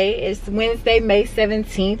Wednesday. It's Wednesday, May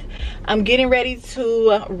 17th. I'm getting ready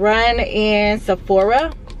to run in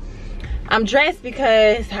Sephora. I'm dressed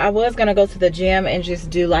because I was gonna go to the gym and just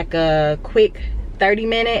do like a quick 30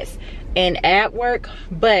 minutes and ab work,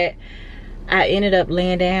 but I ended up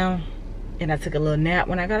laying down and I took a little nap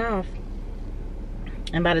when I got off.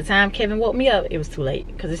 And by the time Kevin woke me up, it was too late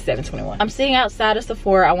because it's 7:21. I'm sitting outside of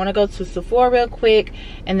Sephora. I want to go to Sephora real quick,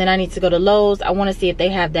 and then I need to go to Lowe's. I want to see if they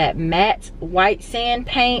have that matte white sand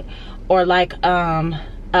paint or like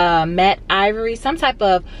matte ivory, some type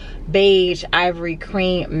of beige ivory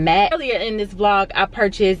cream matte. Earlier in this vlog, I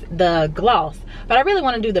purchased the gloss, but I really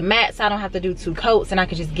want to do the matte so I don't have to do 2 coats and I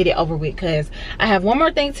can just get it over with, because I have one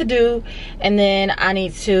more thing to do, and then I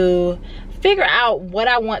need to figure out what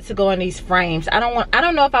I want to go in these frames. I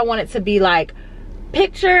don't know if I want it to be like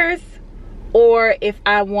pictures or if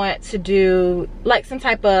I want to do like some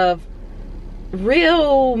type of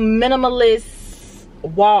real minimalist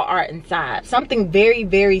wall art inside. Something very,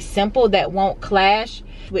 very simple that won't clash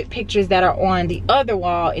with pictures that are on the other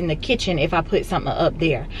wall in the kitchen if I put something up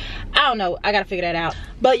there. I don't know. I gotta figure that out.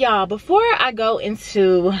 But y'all, before I go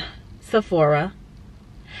into Sephora,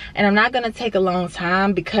 and I'm not gonna take a long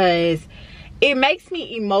time because it makes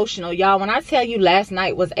me emotional, y'all. When I tell you last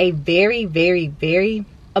night was a very, very, very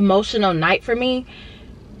emotional night for me.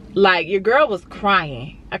 Like, your girl was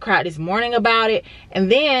crying. I cried this morning about it,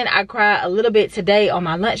 and then I cried a little bit today on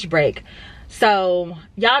my lunch break. So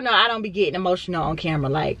y'all know I don't be getting emotional on camera.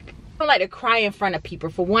 Like, I don't like to cry in front of people.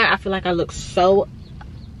 For one, I feel like I look so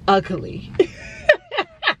ugly.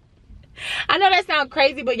 I know that sounds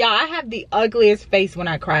crazy, but y'all, I have the ugliest face when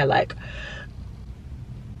I cry. Like,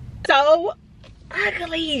 so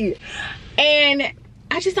ugly. And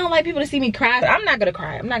I just don't like people to see me cry. I'm not gonna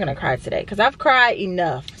cry. I'm not gonna cry today because I've cried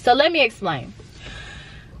enough. So let me explain.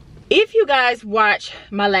 If you guys watch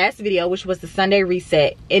my last video, which was the Sunday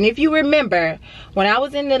reset, and if you remember, when I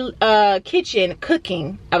was in the kitchen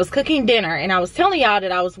cooking, I was cooking dinner, and I was telling y'all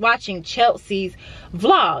that I was watching Chelsea's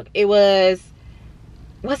vlog. It was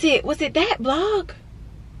it that vlog?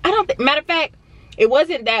 I don't think, matter of fact, it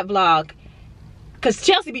wasn't that vlog, because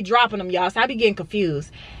Chelsea be dropping them, y'all, so I be getting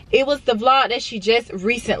confused. It was the vlog that she just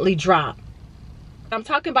recently dropped. I'm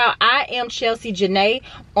talking about I Am Chelsea Janae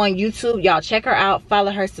on YouTube. Y'all check her out,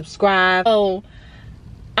 follow her, subscribe. So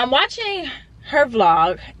I'm watching her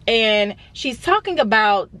vlog, and she's talking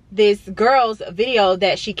about this girl's video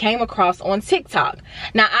that she came across on TikTok.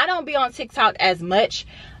 Now, I don't be on TikTok as much,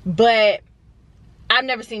 but I've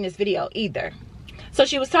never seen this video either. So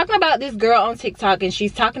she was talking about this girl on TikTok, and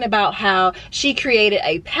she's talking about how she created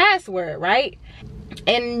a password, right?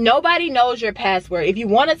 And nobody knows your password. If you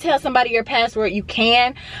want to tell somebody your password, you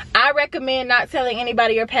can. I recommend not telling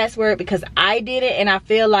anybody your password because I did it, and I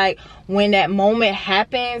feel like when that moment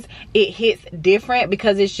happens, it hits different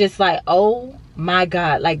because it's just like, oh my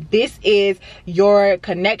God, like, this is your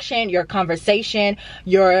connection, your conversation,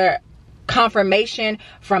 your confirmation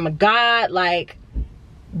from God. Like,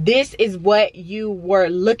 this is what you were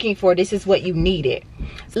looking for. This is what you needed.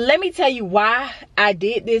 So let me tell you why I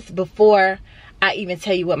did this before I even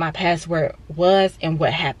tell you what my password was and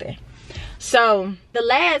what happened. So the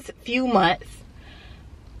last few months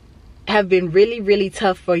have been really, really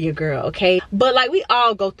tough for your girl, okay? But like, we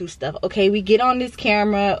all go through stuff, okay? We get on this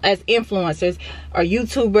camera as influencers or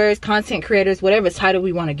YouTubers, content creators, whatever title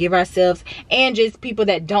we want to give ourselves, and just people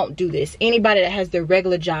that don't do this, anybody that has their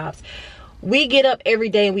regular jobs. We get up every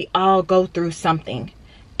day and we all go through something,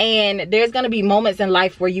 and there's going to be moments in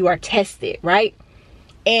life where you are tested, right?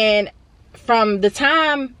 And from the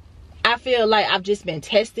time I feel like I've just been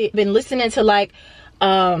tested, been listening to like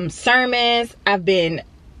sermons, I've been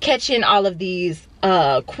catching all of these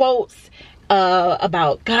quotes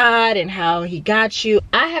about God and how he got you.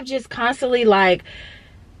 I have just constantly like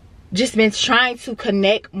just been trying to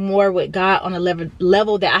connect more with God on a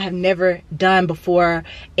level that I have never done before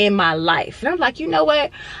in my life. And I'm like, you know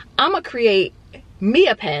what? I'm gonna create me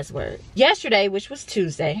a password. Yesterday, which was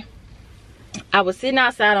Tuesday, I was sitting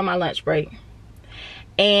outside on my lunch break,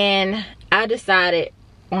 and I decided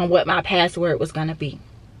on what my password was gonna be.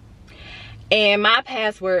 And my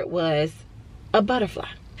password was a butterfly.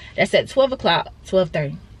 That's at 12 o'clock,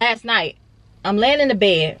 12:30. Last night, I'm laying in the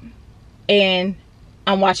bed and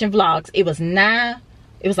I'm watching vlogs. It was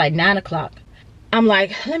like 9 o'clock. I'm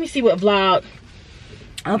like, let me see what vlog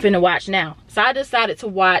I'm finna watch now. So I decided to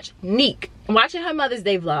watch Neek. I'm watching her Mother's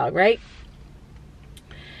Day vlog, right?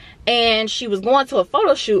 And she was going to a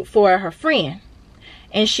photo shoot for her friend,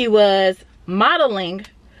 and she was modeling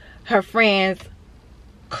her friend's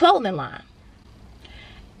clothing line.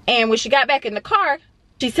 And when she got back in the car,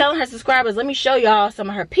 she's telling her subscribers, let me show y'all some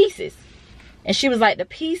of her pieces. And she was like, the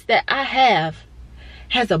piece that I have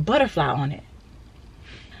has a butterfly on it.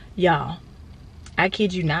 Y'all, I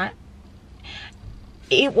kid you not,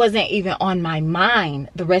 it wasn't even on my mind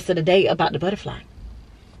the rest of the day about the butterfly.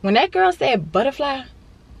 When that girl said butterfly,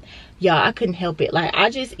 y'all, I couldn't help it. Like, I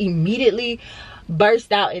just immediately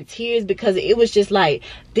burst out in tears because it was just like,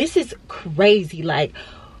 this is crazy. Like,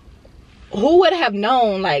 who would have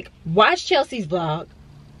known? Like, watch Chelsea's vlog.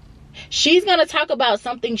 She's gonna talk about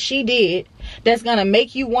something she did that's gonna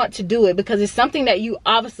make you want to do it because it's something that you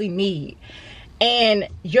obviously need. And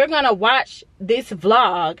you're gonna watch this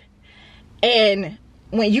vlog, and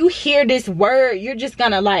when you hear this word, you're just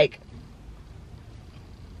gonna like,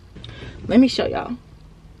 let me show y'all.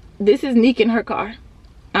 This is Neek in her car.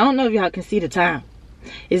 I don't know if y'all can see the time.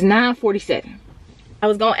 It's 9:47. I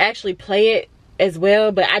was gonna actually play it as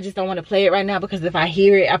well, but I just don't want to play it right now because if I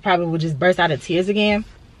hear it, I probably will just burst out of tears again.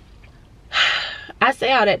 I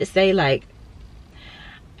say all that to say, like,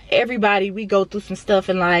 everybody, we go through some stuff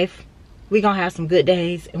in life. We gonna have some good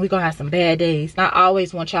days and we gonna have some bad days. And I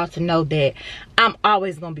always want y'all to know that I'm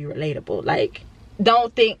always gonna be relatable. Like,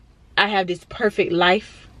 don't think I have this perfect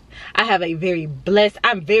life I have a very blessed,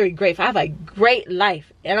 I'm very grateful. I have a great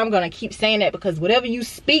life. And I'm going to keep saying that because whatever you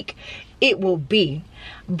speak, it will be.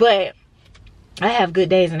 But I have good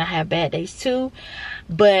days and I have bad days too.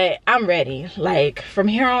 But I'm ready. Like from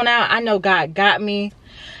here on out, I know God got me.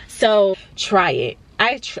 So try it.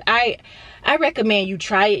 I recommend you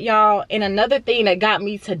try it, y'all. And another thing that got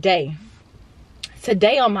me today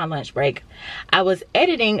on my lunch break, I was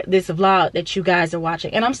editing this vlog that you guys are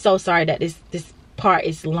watching. And I'm so sorry that this part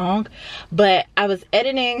is long, but I was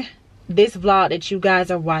editing this vlog that you guys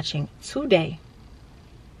are watching today.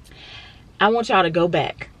 I want y'all to go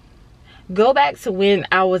back to when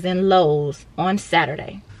I was in Lowe's on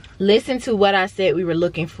Saturday. Listen to what I said we were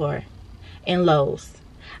looking for in Lowe's.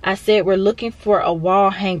 I said we're looking for a wall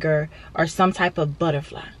hanger or some type of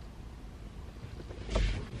butterfly.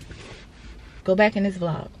 Go back in this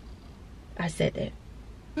vlog. I said that.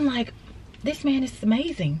 I'm like, this man is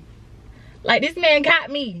amazing. Like, this man got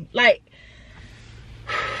me. Like,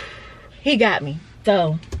 he got me.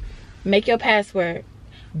 So, make your password.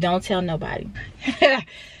 Don't tell nobody.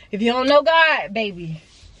 If you don't know God, baby,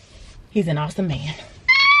 he's an awesome man.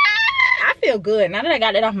 I feel good. Now that I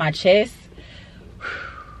got that off my chest,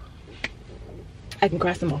 I can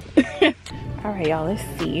cry some more. All right, y'all, let's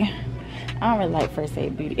see. I don't really like First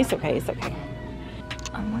Aid Beauty. It's okay, it's okay.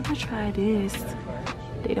 I'm gonna try this.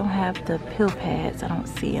 They don't have the pill pads. I don't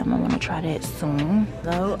see them. I want to try that soon.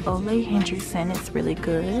 So, Ole Hendrickson, it's really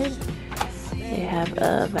good. They have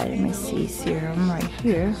a vitamin C serum right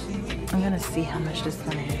here. I'm gonna see how much this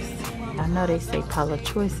one is. I know they say Paula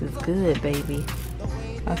Choice is good, baby.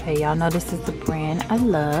 Okay, y'all know this is the brand I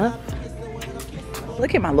love.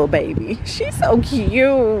 Look at my little baby. She's so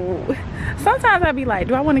cute. Sometimes I be like,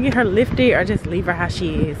 do I want to get her lifted or just leave her how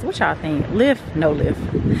she is? What y'all think? Lift? No lift.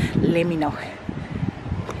 Let me know.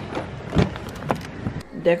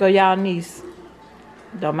 There go y'all niece.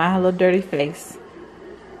 Don't mind her little dirty face.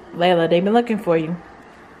 Layla, they been looking for you.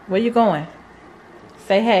 Where you going?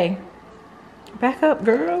 Say hey. Back up,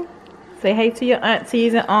 girl. Say hey to your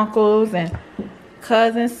aunties and uncles and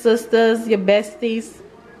cousins, sisters, your besties.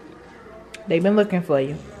 They've been looking for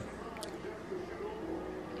you.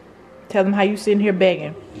 Tell them how you sitting here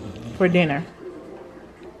begging for dinner.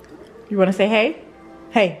 You want to say hey?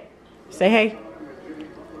 Hey. Say hey.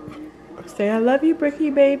 Say I love you, Bricky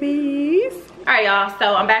babies. Alright, y'all.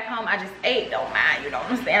 So I'm back home. I just ate. Don't mind. You know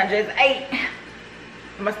what I'm saying? I just ate.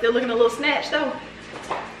 Am I still looking a little snatched though?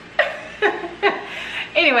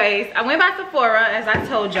 Anyways, I went by Sephora as I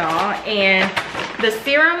told y'all, and the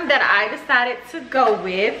serum that I decided to go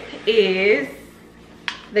with is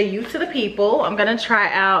the You to the People. I'm gonna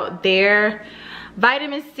try out their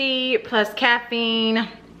vitamin C plus caffeine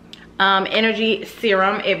energy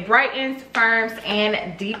serum. It brightens, firms,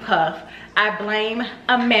 and depuff. I blame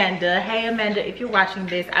Amanda. Hey Amanda, if you're watching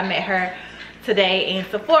this, I met her today in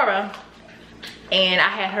Sephora and I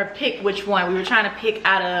had her pick which one. We were trying to pick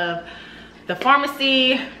out of the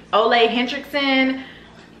pharmacy, Ole Hendrickson,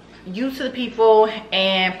 You to the People,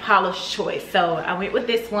 and Paula's Choice. So I went with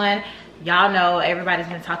this one. Y'all know everybody's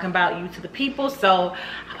been talking about You to the People, so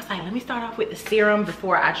I was like, let me start off with the serum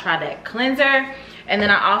before I try that cleanser. And then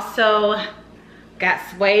I also got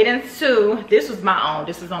swayed into, this was my own,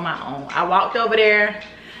 this was on my own. I walked over there,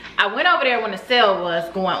 I went over there when the sale was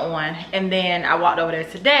going on, and then I walked over there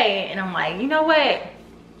today and I'm like, you know what,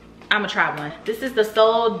 I'm gonna try one. This is the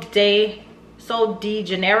Sol de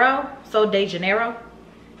Janeiro.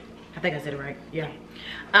 I think I said it right, yeah.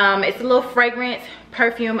 It's a little fragrance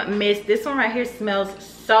perfume mist. This one right here smells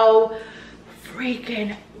so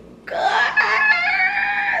freaking good.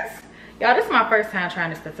 Y'all, this is my first time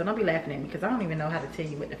trying this stuff, so don't be laughing at me because I don't even know how to tell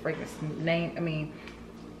you what the fragrance name, I mean,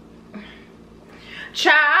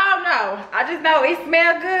 child, I don't know. I just know it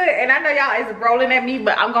smells good, and I know y'all is rolling at me,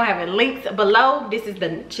 but I'm gonna have it linked below. This is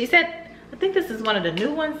the, she said, I think this is one of the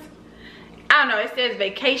new ones. I don't know, it says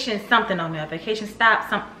vacation something on there, vacation stop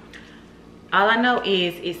something. All I know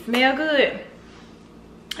is it smells good,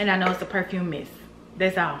 and I know it's a perfume mist.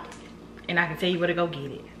 That's all. And I can tell you where to go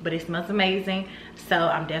get it. But it smells amazing. So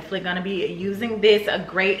I'm definitely gonna be using this. A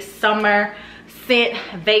great summer scent,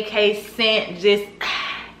 vacay scent. Just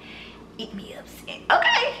eat me up scent.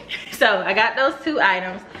 Okay. So I got those two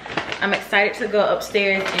items. I'm excited to go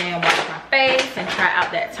upstairs and wash my face and try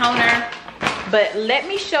out that toner. But let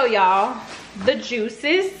me show y'all the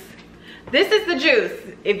juices. This is the juice.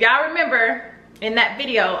 If y'all remember in that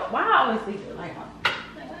video, why I always leave the light on?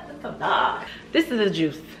 It's so dark. This is the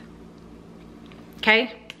juice.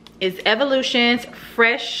 Okay, it's Evolution's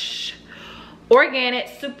fresh organic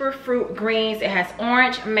superfruit greens. It has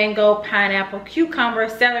orange, mango, pineapple, cucumber,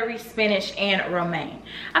 celery, spinach, and romaine.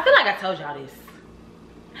 I feel like I told y'all this.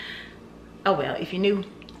 oh well, if you're new,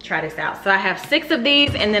 try this out. So I have 6 of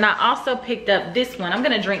these, and then I also picked up this one. I'm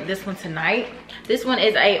gonna drink this one tonight. This one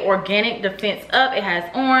is a organic defense up. It has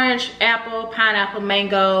orange, apple, pineapple,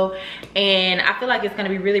 mango, and I feel like it's gonna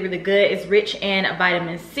be really, really good. It's rich in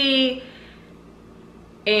vitamin C,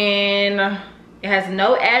 and it has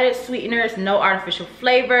no added sweeteners, no artificial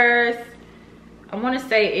flavors. I want to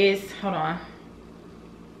say is, hold on,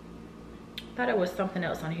 I thought it was something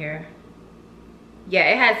else on here. Yeah,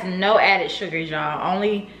 it has no added sugars, y'all.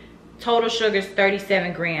 Only total sugars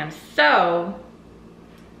 37 grams. So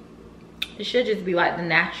it should just be like the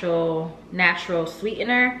natural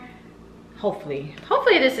sweetener. Hopefully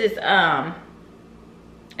this is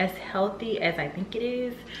as healthy as I think it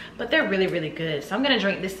is, but they're really, really good. So I'm gonna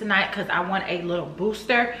drink this tonight because I want a little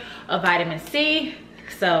booster of vitamin C.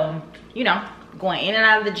 So, you know, going in and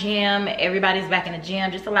out of the gym, everybody's back in the gym,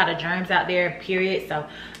 just a lot of germs out there, period. So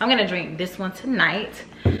I'm gonna drink this one tonight.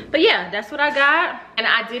 But yeah, that's what I got. And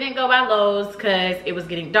I didn't go by Lowe's because it was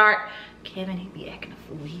getting dark. Kevin, he be acting a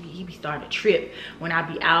fool. He be starting to trip when I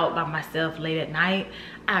be out by myself late at night.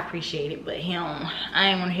 I appreciate it, but I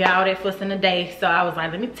ain't wanna hear all that fuss in the day. So I was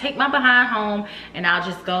like, let me take my behind home and I'll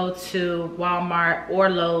just go to Walmart or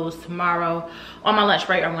Lowe's tomorrow on my lunch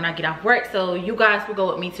break or when I get off work. So you guys will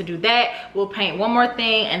go with me to do that. We'll paint one more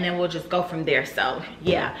thing and then we'll just go from there. So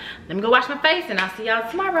yeah, let me go wash my face and I'll see y'all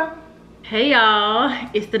tomorrow. Hey y'all,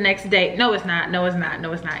 it's the next day. No, it's not.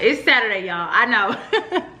 It's Saturday, y'all. I know.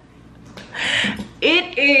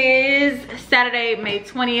 It is Saturday, May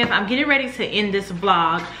 20th. I'm getting ready to end this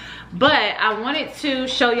vlog, but I wanted to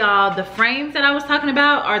show y'all the frames that I was talking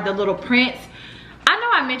about, or the little prints. I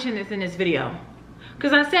know I mentioned this in this video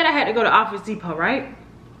because I said I had to go to Office Depot, right?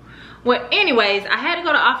 Well, anyways, I had to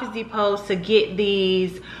go to Office Depot to get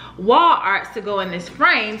these wall arts to go in this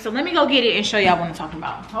frame. So let me go get it and show y'all what I'm talking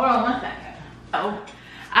about. Hold on one second. Oh,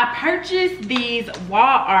 I purchased these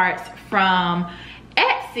wall arts from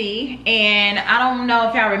Etsy, and I don't know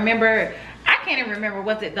if y'all remember, I can't even remember,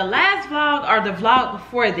 was it the last vlog or the vlog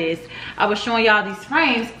before this, I was showing y'all these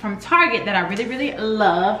frames from Target that I really, really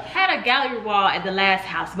love. I had a gallery wall at the last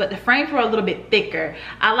house, but the frames were a little bit thicker.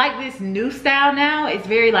 I like this new style now. It's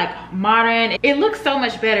very like modern. It looks so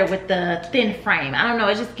much better with the thin frame. I don't know,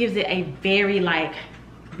 it just gives it a very like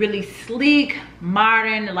really sleek,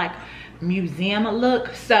 modern, like museum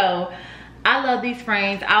look. So I love these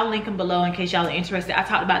frames. I'll link them below in case y'all are interested. I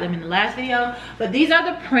talked about them in the last video, but these are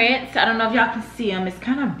the prints. I don't know if y'all can see them. It's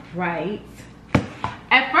kind of bright.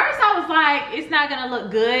 At first I was like, it's not gonna look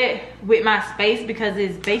good with my space because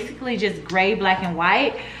it's basically just gray, black, and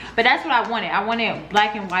white, but that's what I wanted. I wanted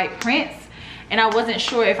black and white prints, and I wasn't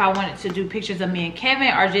sure if I wanted to do pictures of me and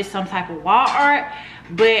Kevin or just some type of wall art.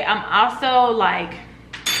 But I'm also like,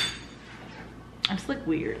 I'm slick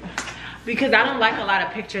weird, because I don't like a lot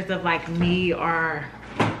of pictures of like me, or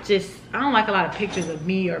just, I don't like a lot of pictures of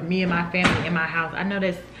me or me and my family in my house. I know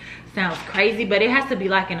this sounds crazy, but it has to be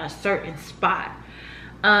like in a certain spot.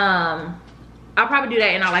 I'll probably do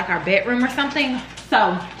that in like our bedroom or something.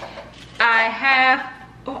 So I have,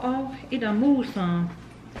 it done moved some.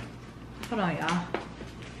 Hold on, y'all.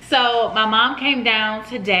 So my mom came down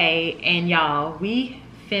today, and y'all, we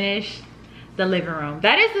finished the living room.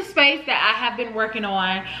 That is the space that I have been working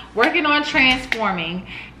on transforming.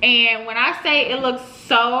 And when I say it looks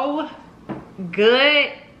so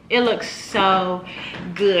good, it looks so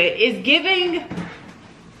good. It's giving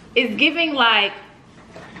like,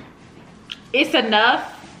 it's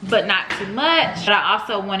enough but not too much. But I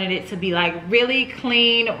also wanted it to be like really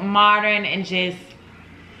clean, modern, and just,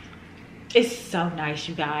 it's so nice,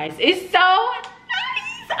 you guys. It's so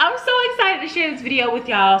nice. I'm so excited to share this video with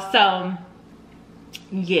y'all. So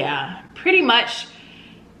yeah, pretty much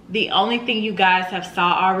the only thing you guys have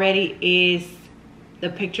saw already is the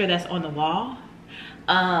picture that's on the wall.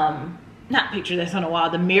 Not picture that's on the wall,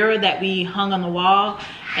 the mirror that we hung on the wall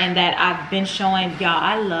and that I've been showing y'all.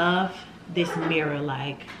 I love this mirror.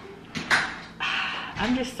 Like,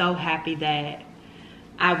 I'm just so happy that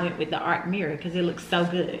I went with the art mirror because it looks so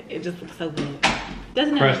good. It just looks so good.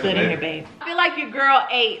 Doesn't it look good in here, babe? I feel like your girl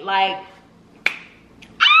ate like,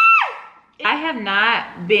 I have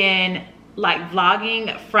not been like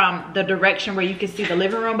vlogging from the direction where you can see the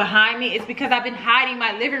living room behind me. It's because I've been hiding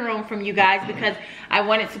my living room from you guys because I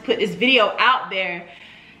wanted to put this video out there,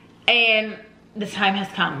 and the time has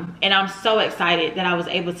come, and I'm so excited that I was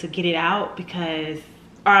able to get it out because,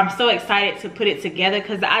 or I'm so excited to put it together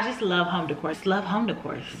because I just love home decor.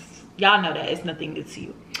 Y'all know that it's nothing new to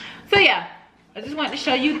you. So yeah, I just wanted to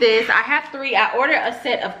show you this. I have 3. I ordered a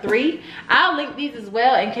set of 3. I'll link these as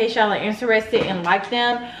well in case y'all are interested and like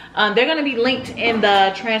them. They're going to be linked in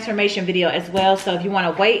the transformation video as well. So if you want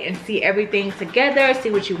to wait and see everything together,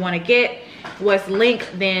 see what you want to get, what's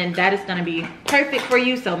linked, then that is going to be perfect for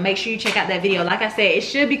you. So make sure you check out that video. Like I said, it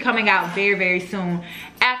should be coming out very, very soon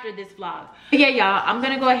after this vlog. But yeah, y'all, I'm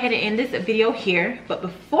gonna go ahead and end this video here. But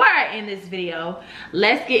before I end this video,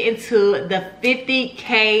 let's get into the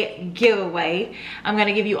 50K giveaway. I'm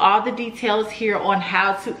gonna give you all the details here on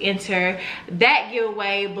how to enter that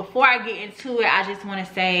giveaway. Before I get into it, I just want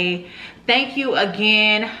to say thank you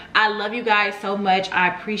again. I love you guys so much. I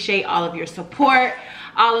appreciate all of your support.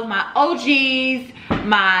 All of my OGs,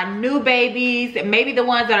 my new babies, maybe the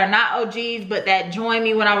ones that are not OGs but that joined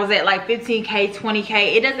me when I was at like 15K,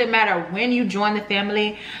 20K. It doesn't matter when you join the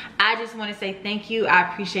family. I just want to say thank you.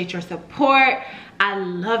 I appreciate your support. I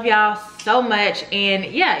love y'all so much. And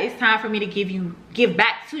yeah, it's time for me to give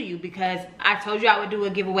back to you, because I told you I would do a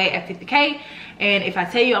giveaway at 50K. And if I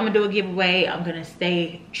tell you I'm gonna do a giveaway, I'm gonna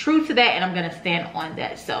stay true to that and I'm gonna stand on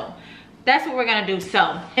that. So that's what we're gonna do.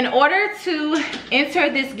 So in order to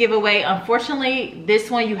enter this giveaway, unfortunately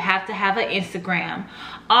this one you have to have an Instagram.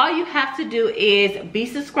 All you have to do is be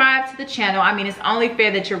subscribed to the channel. I mean, it's only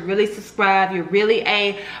fair that you're really subscribed. You're really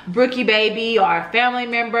a Brookie baby or a family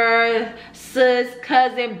member, sis,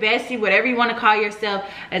 cousin, bestie, whatever you want to call yourself.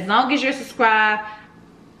 As long as you're subscribed,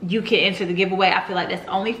 you can enter the giveaway. I feel like that's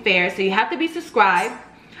only fair. So you have to be subscribed.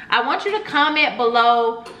 I want you to comment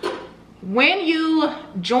below when you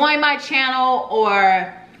join my channel,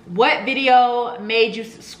 or what video made you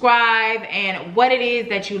subscribe, and what it is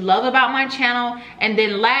that you love about my channel. And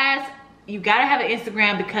then last, you gotta have an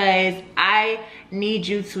Instagram, because I need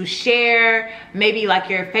you to share maybe like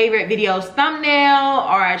your favorite video's thumbnail,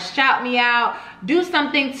 or shout me out, do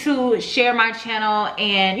something to share my channel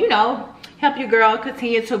and, you know, help your girl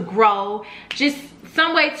continue to grow. Just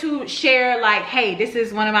some way to share, like, hey, this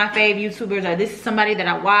is one of my fave YouTubers, or this is somebody that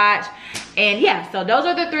I watch. And yeah, so those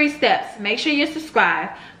are the 3 steps. Make sure you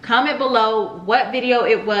subscribe. Comment below what video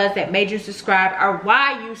it was that made you subscribe, or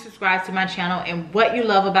why you subscribe to my channel, and what you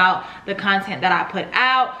love about the content that I put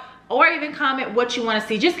out. Or even comment what you want to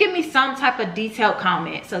see. Just give me some type of detailed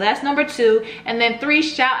comment. So that's number 2. And then 3,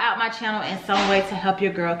 shout out my channel in some way to help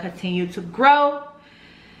your girl continue to grow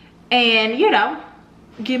and, you know,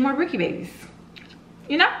 get more Brookie babies.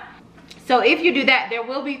 You know? So if you do that, there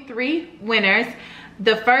will be 3 winners.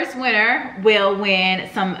 The first winner will win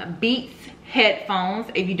some Beats headphones.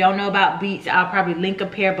 If you don't know about Beats, I'll probably link a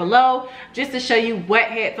pair below just to show you what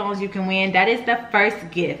headphones you can win. That is the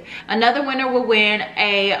first gift. Another winner will win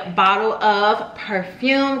a bottle of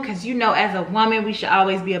perfume, because you know, as a woman, we should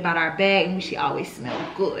always be about our bag and we should always smell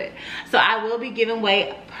good. So I will be giving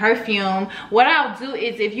away perfume. What I'll do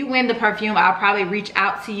is, if you win the perfume, I'll probably reach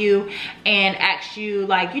out to you and ask you,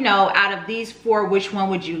 like, you know, out of these 4, which one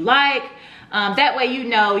would you like? That way, you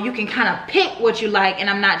know, you can kind of pick what you like, and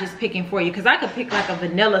I'm not just picking for you, because I could pick like a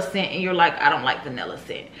vanilla scent and you're like, I don't like vanilla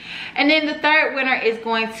scent. And then the third winner is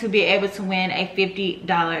going to be able to win a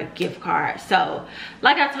 $50 gift card. So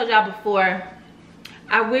like I told y'all before,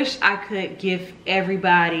 I wish I could give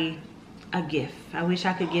everybody a gift. I wish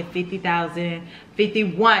I could give 51,000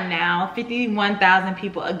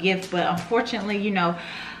 people a gift, but unfortunately, you know,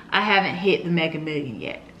 I haven't hit the mega million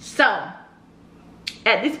yet. So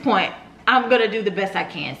at this point, I'm gonna do the best I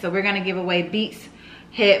can. So we're gonna give away Beats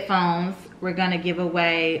headphones. We're gonna give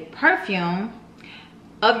away perfume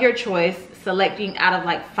of your choice, selecting out of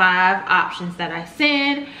like 5 options that I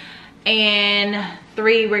send. And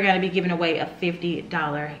 3, we're gonna be giving away a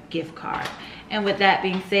 $50 gift card. And with that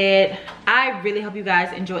being said, I really hope you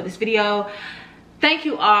guys enjoyed this video. Thank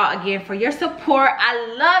you all again for your support. I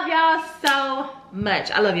love y'all so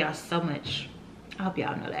much. I love y'all so much. I hope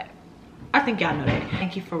y'all know that. I think y'all know that.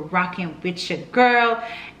 Thank you for rocking with your girl.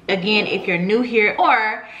 Again, if you're new here,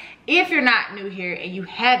 or if you're not new here and you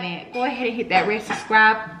haven't, go ahead and hit that red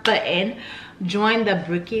subscribe button. Join the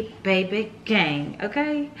Brookie Baby gang,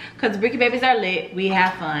 okay? Because Brookie Babies are lit. We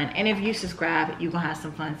have fun. And if you subscribe, you're going to have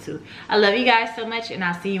some fun too. I love you guys so much, and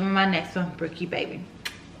I'll see you in my next one, Brookie Baby.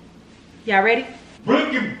 Y'all ready?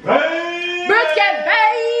 Brookie Baby! Brookie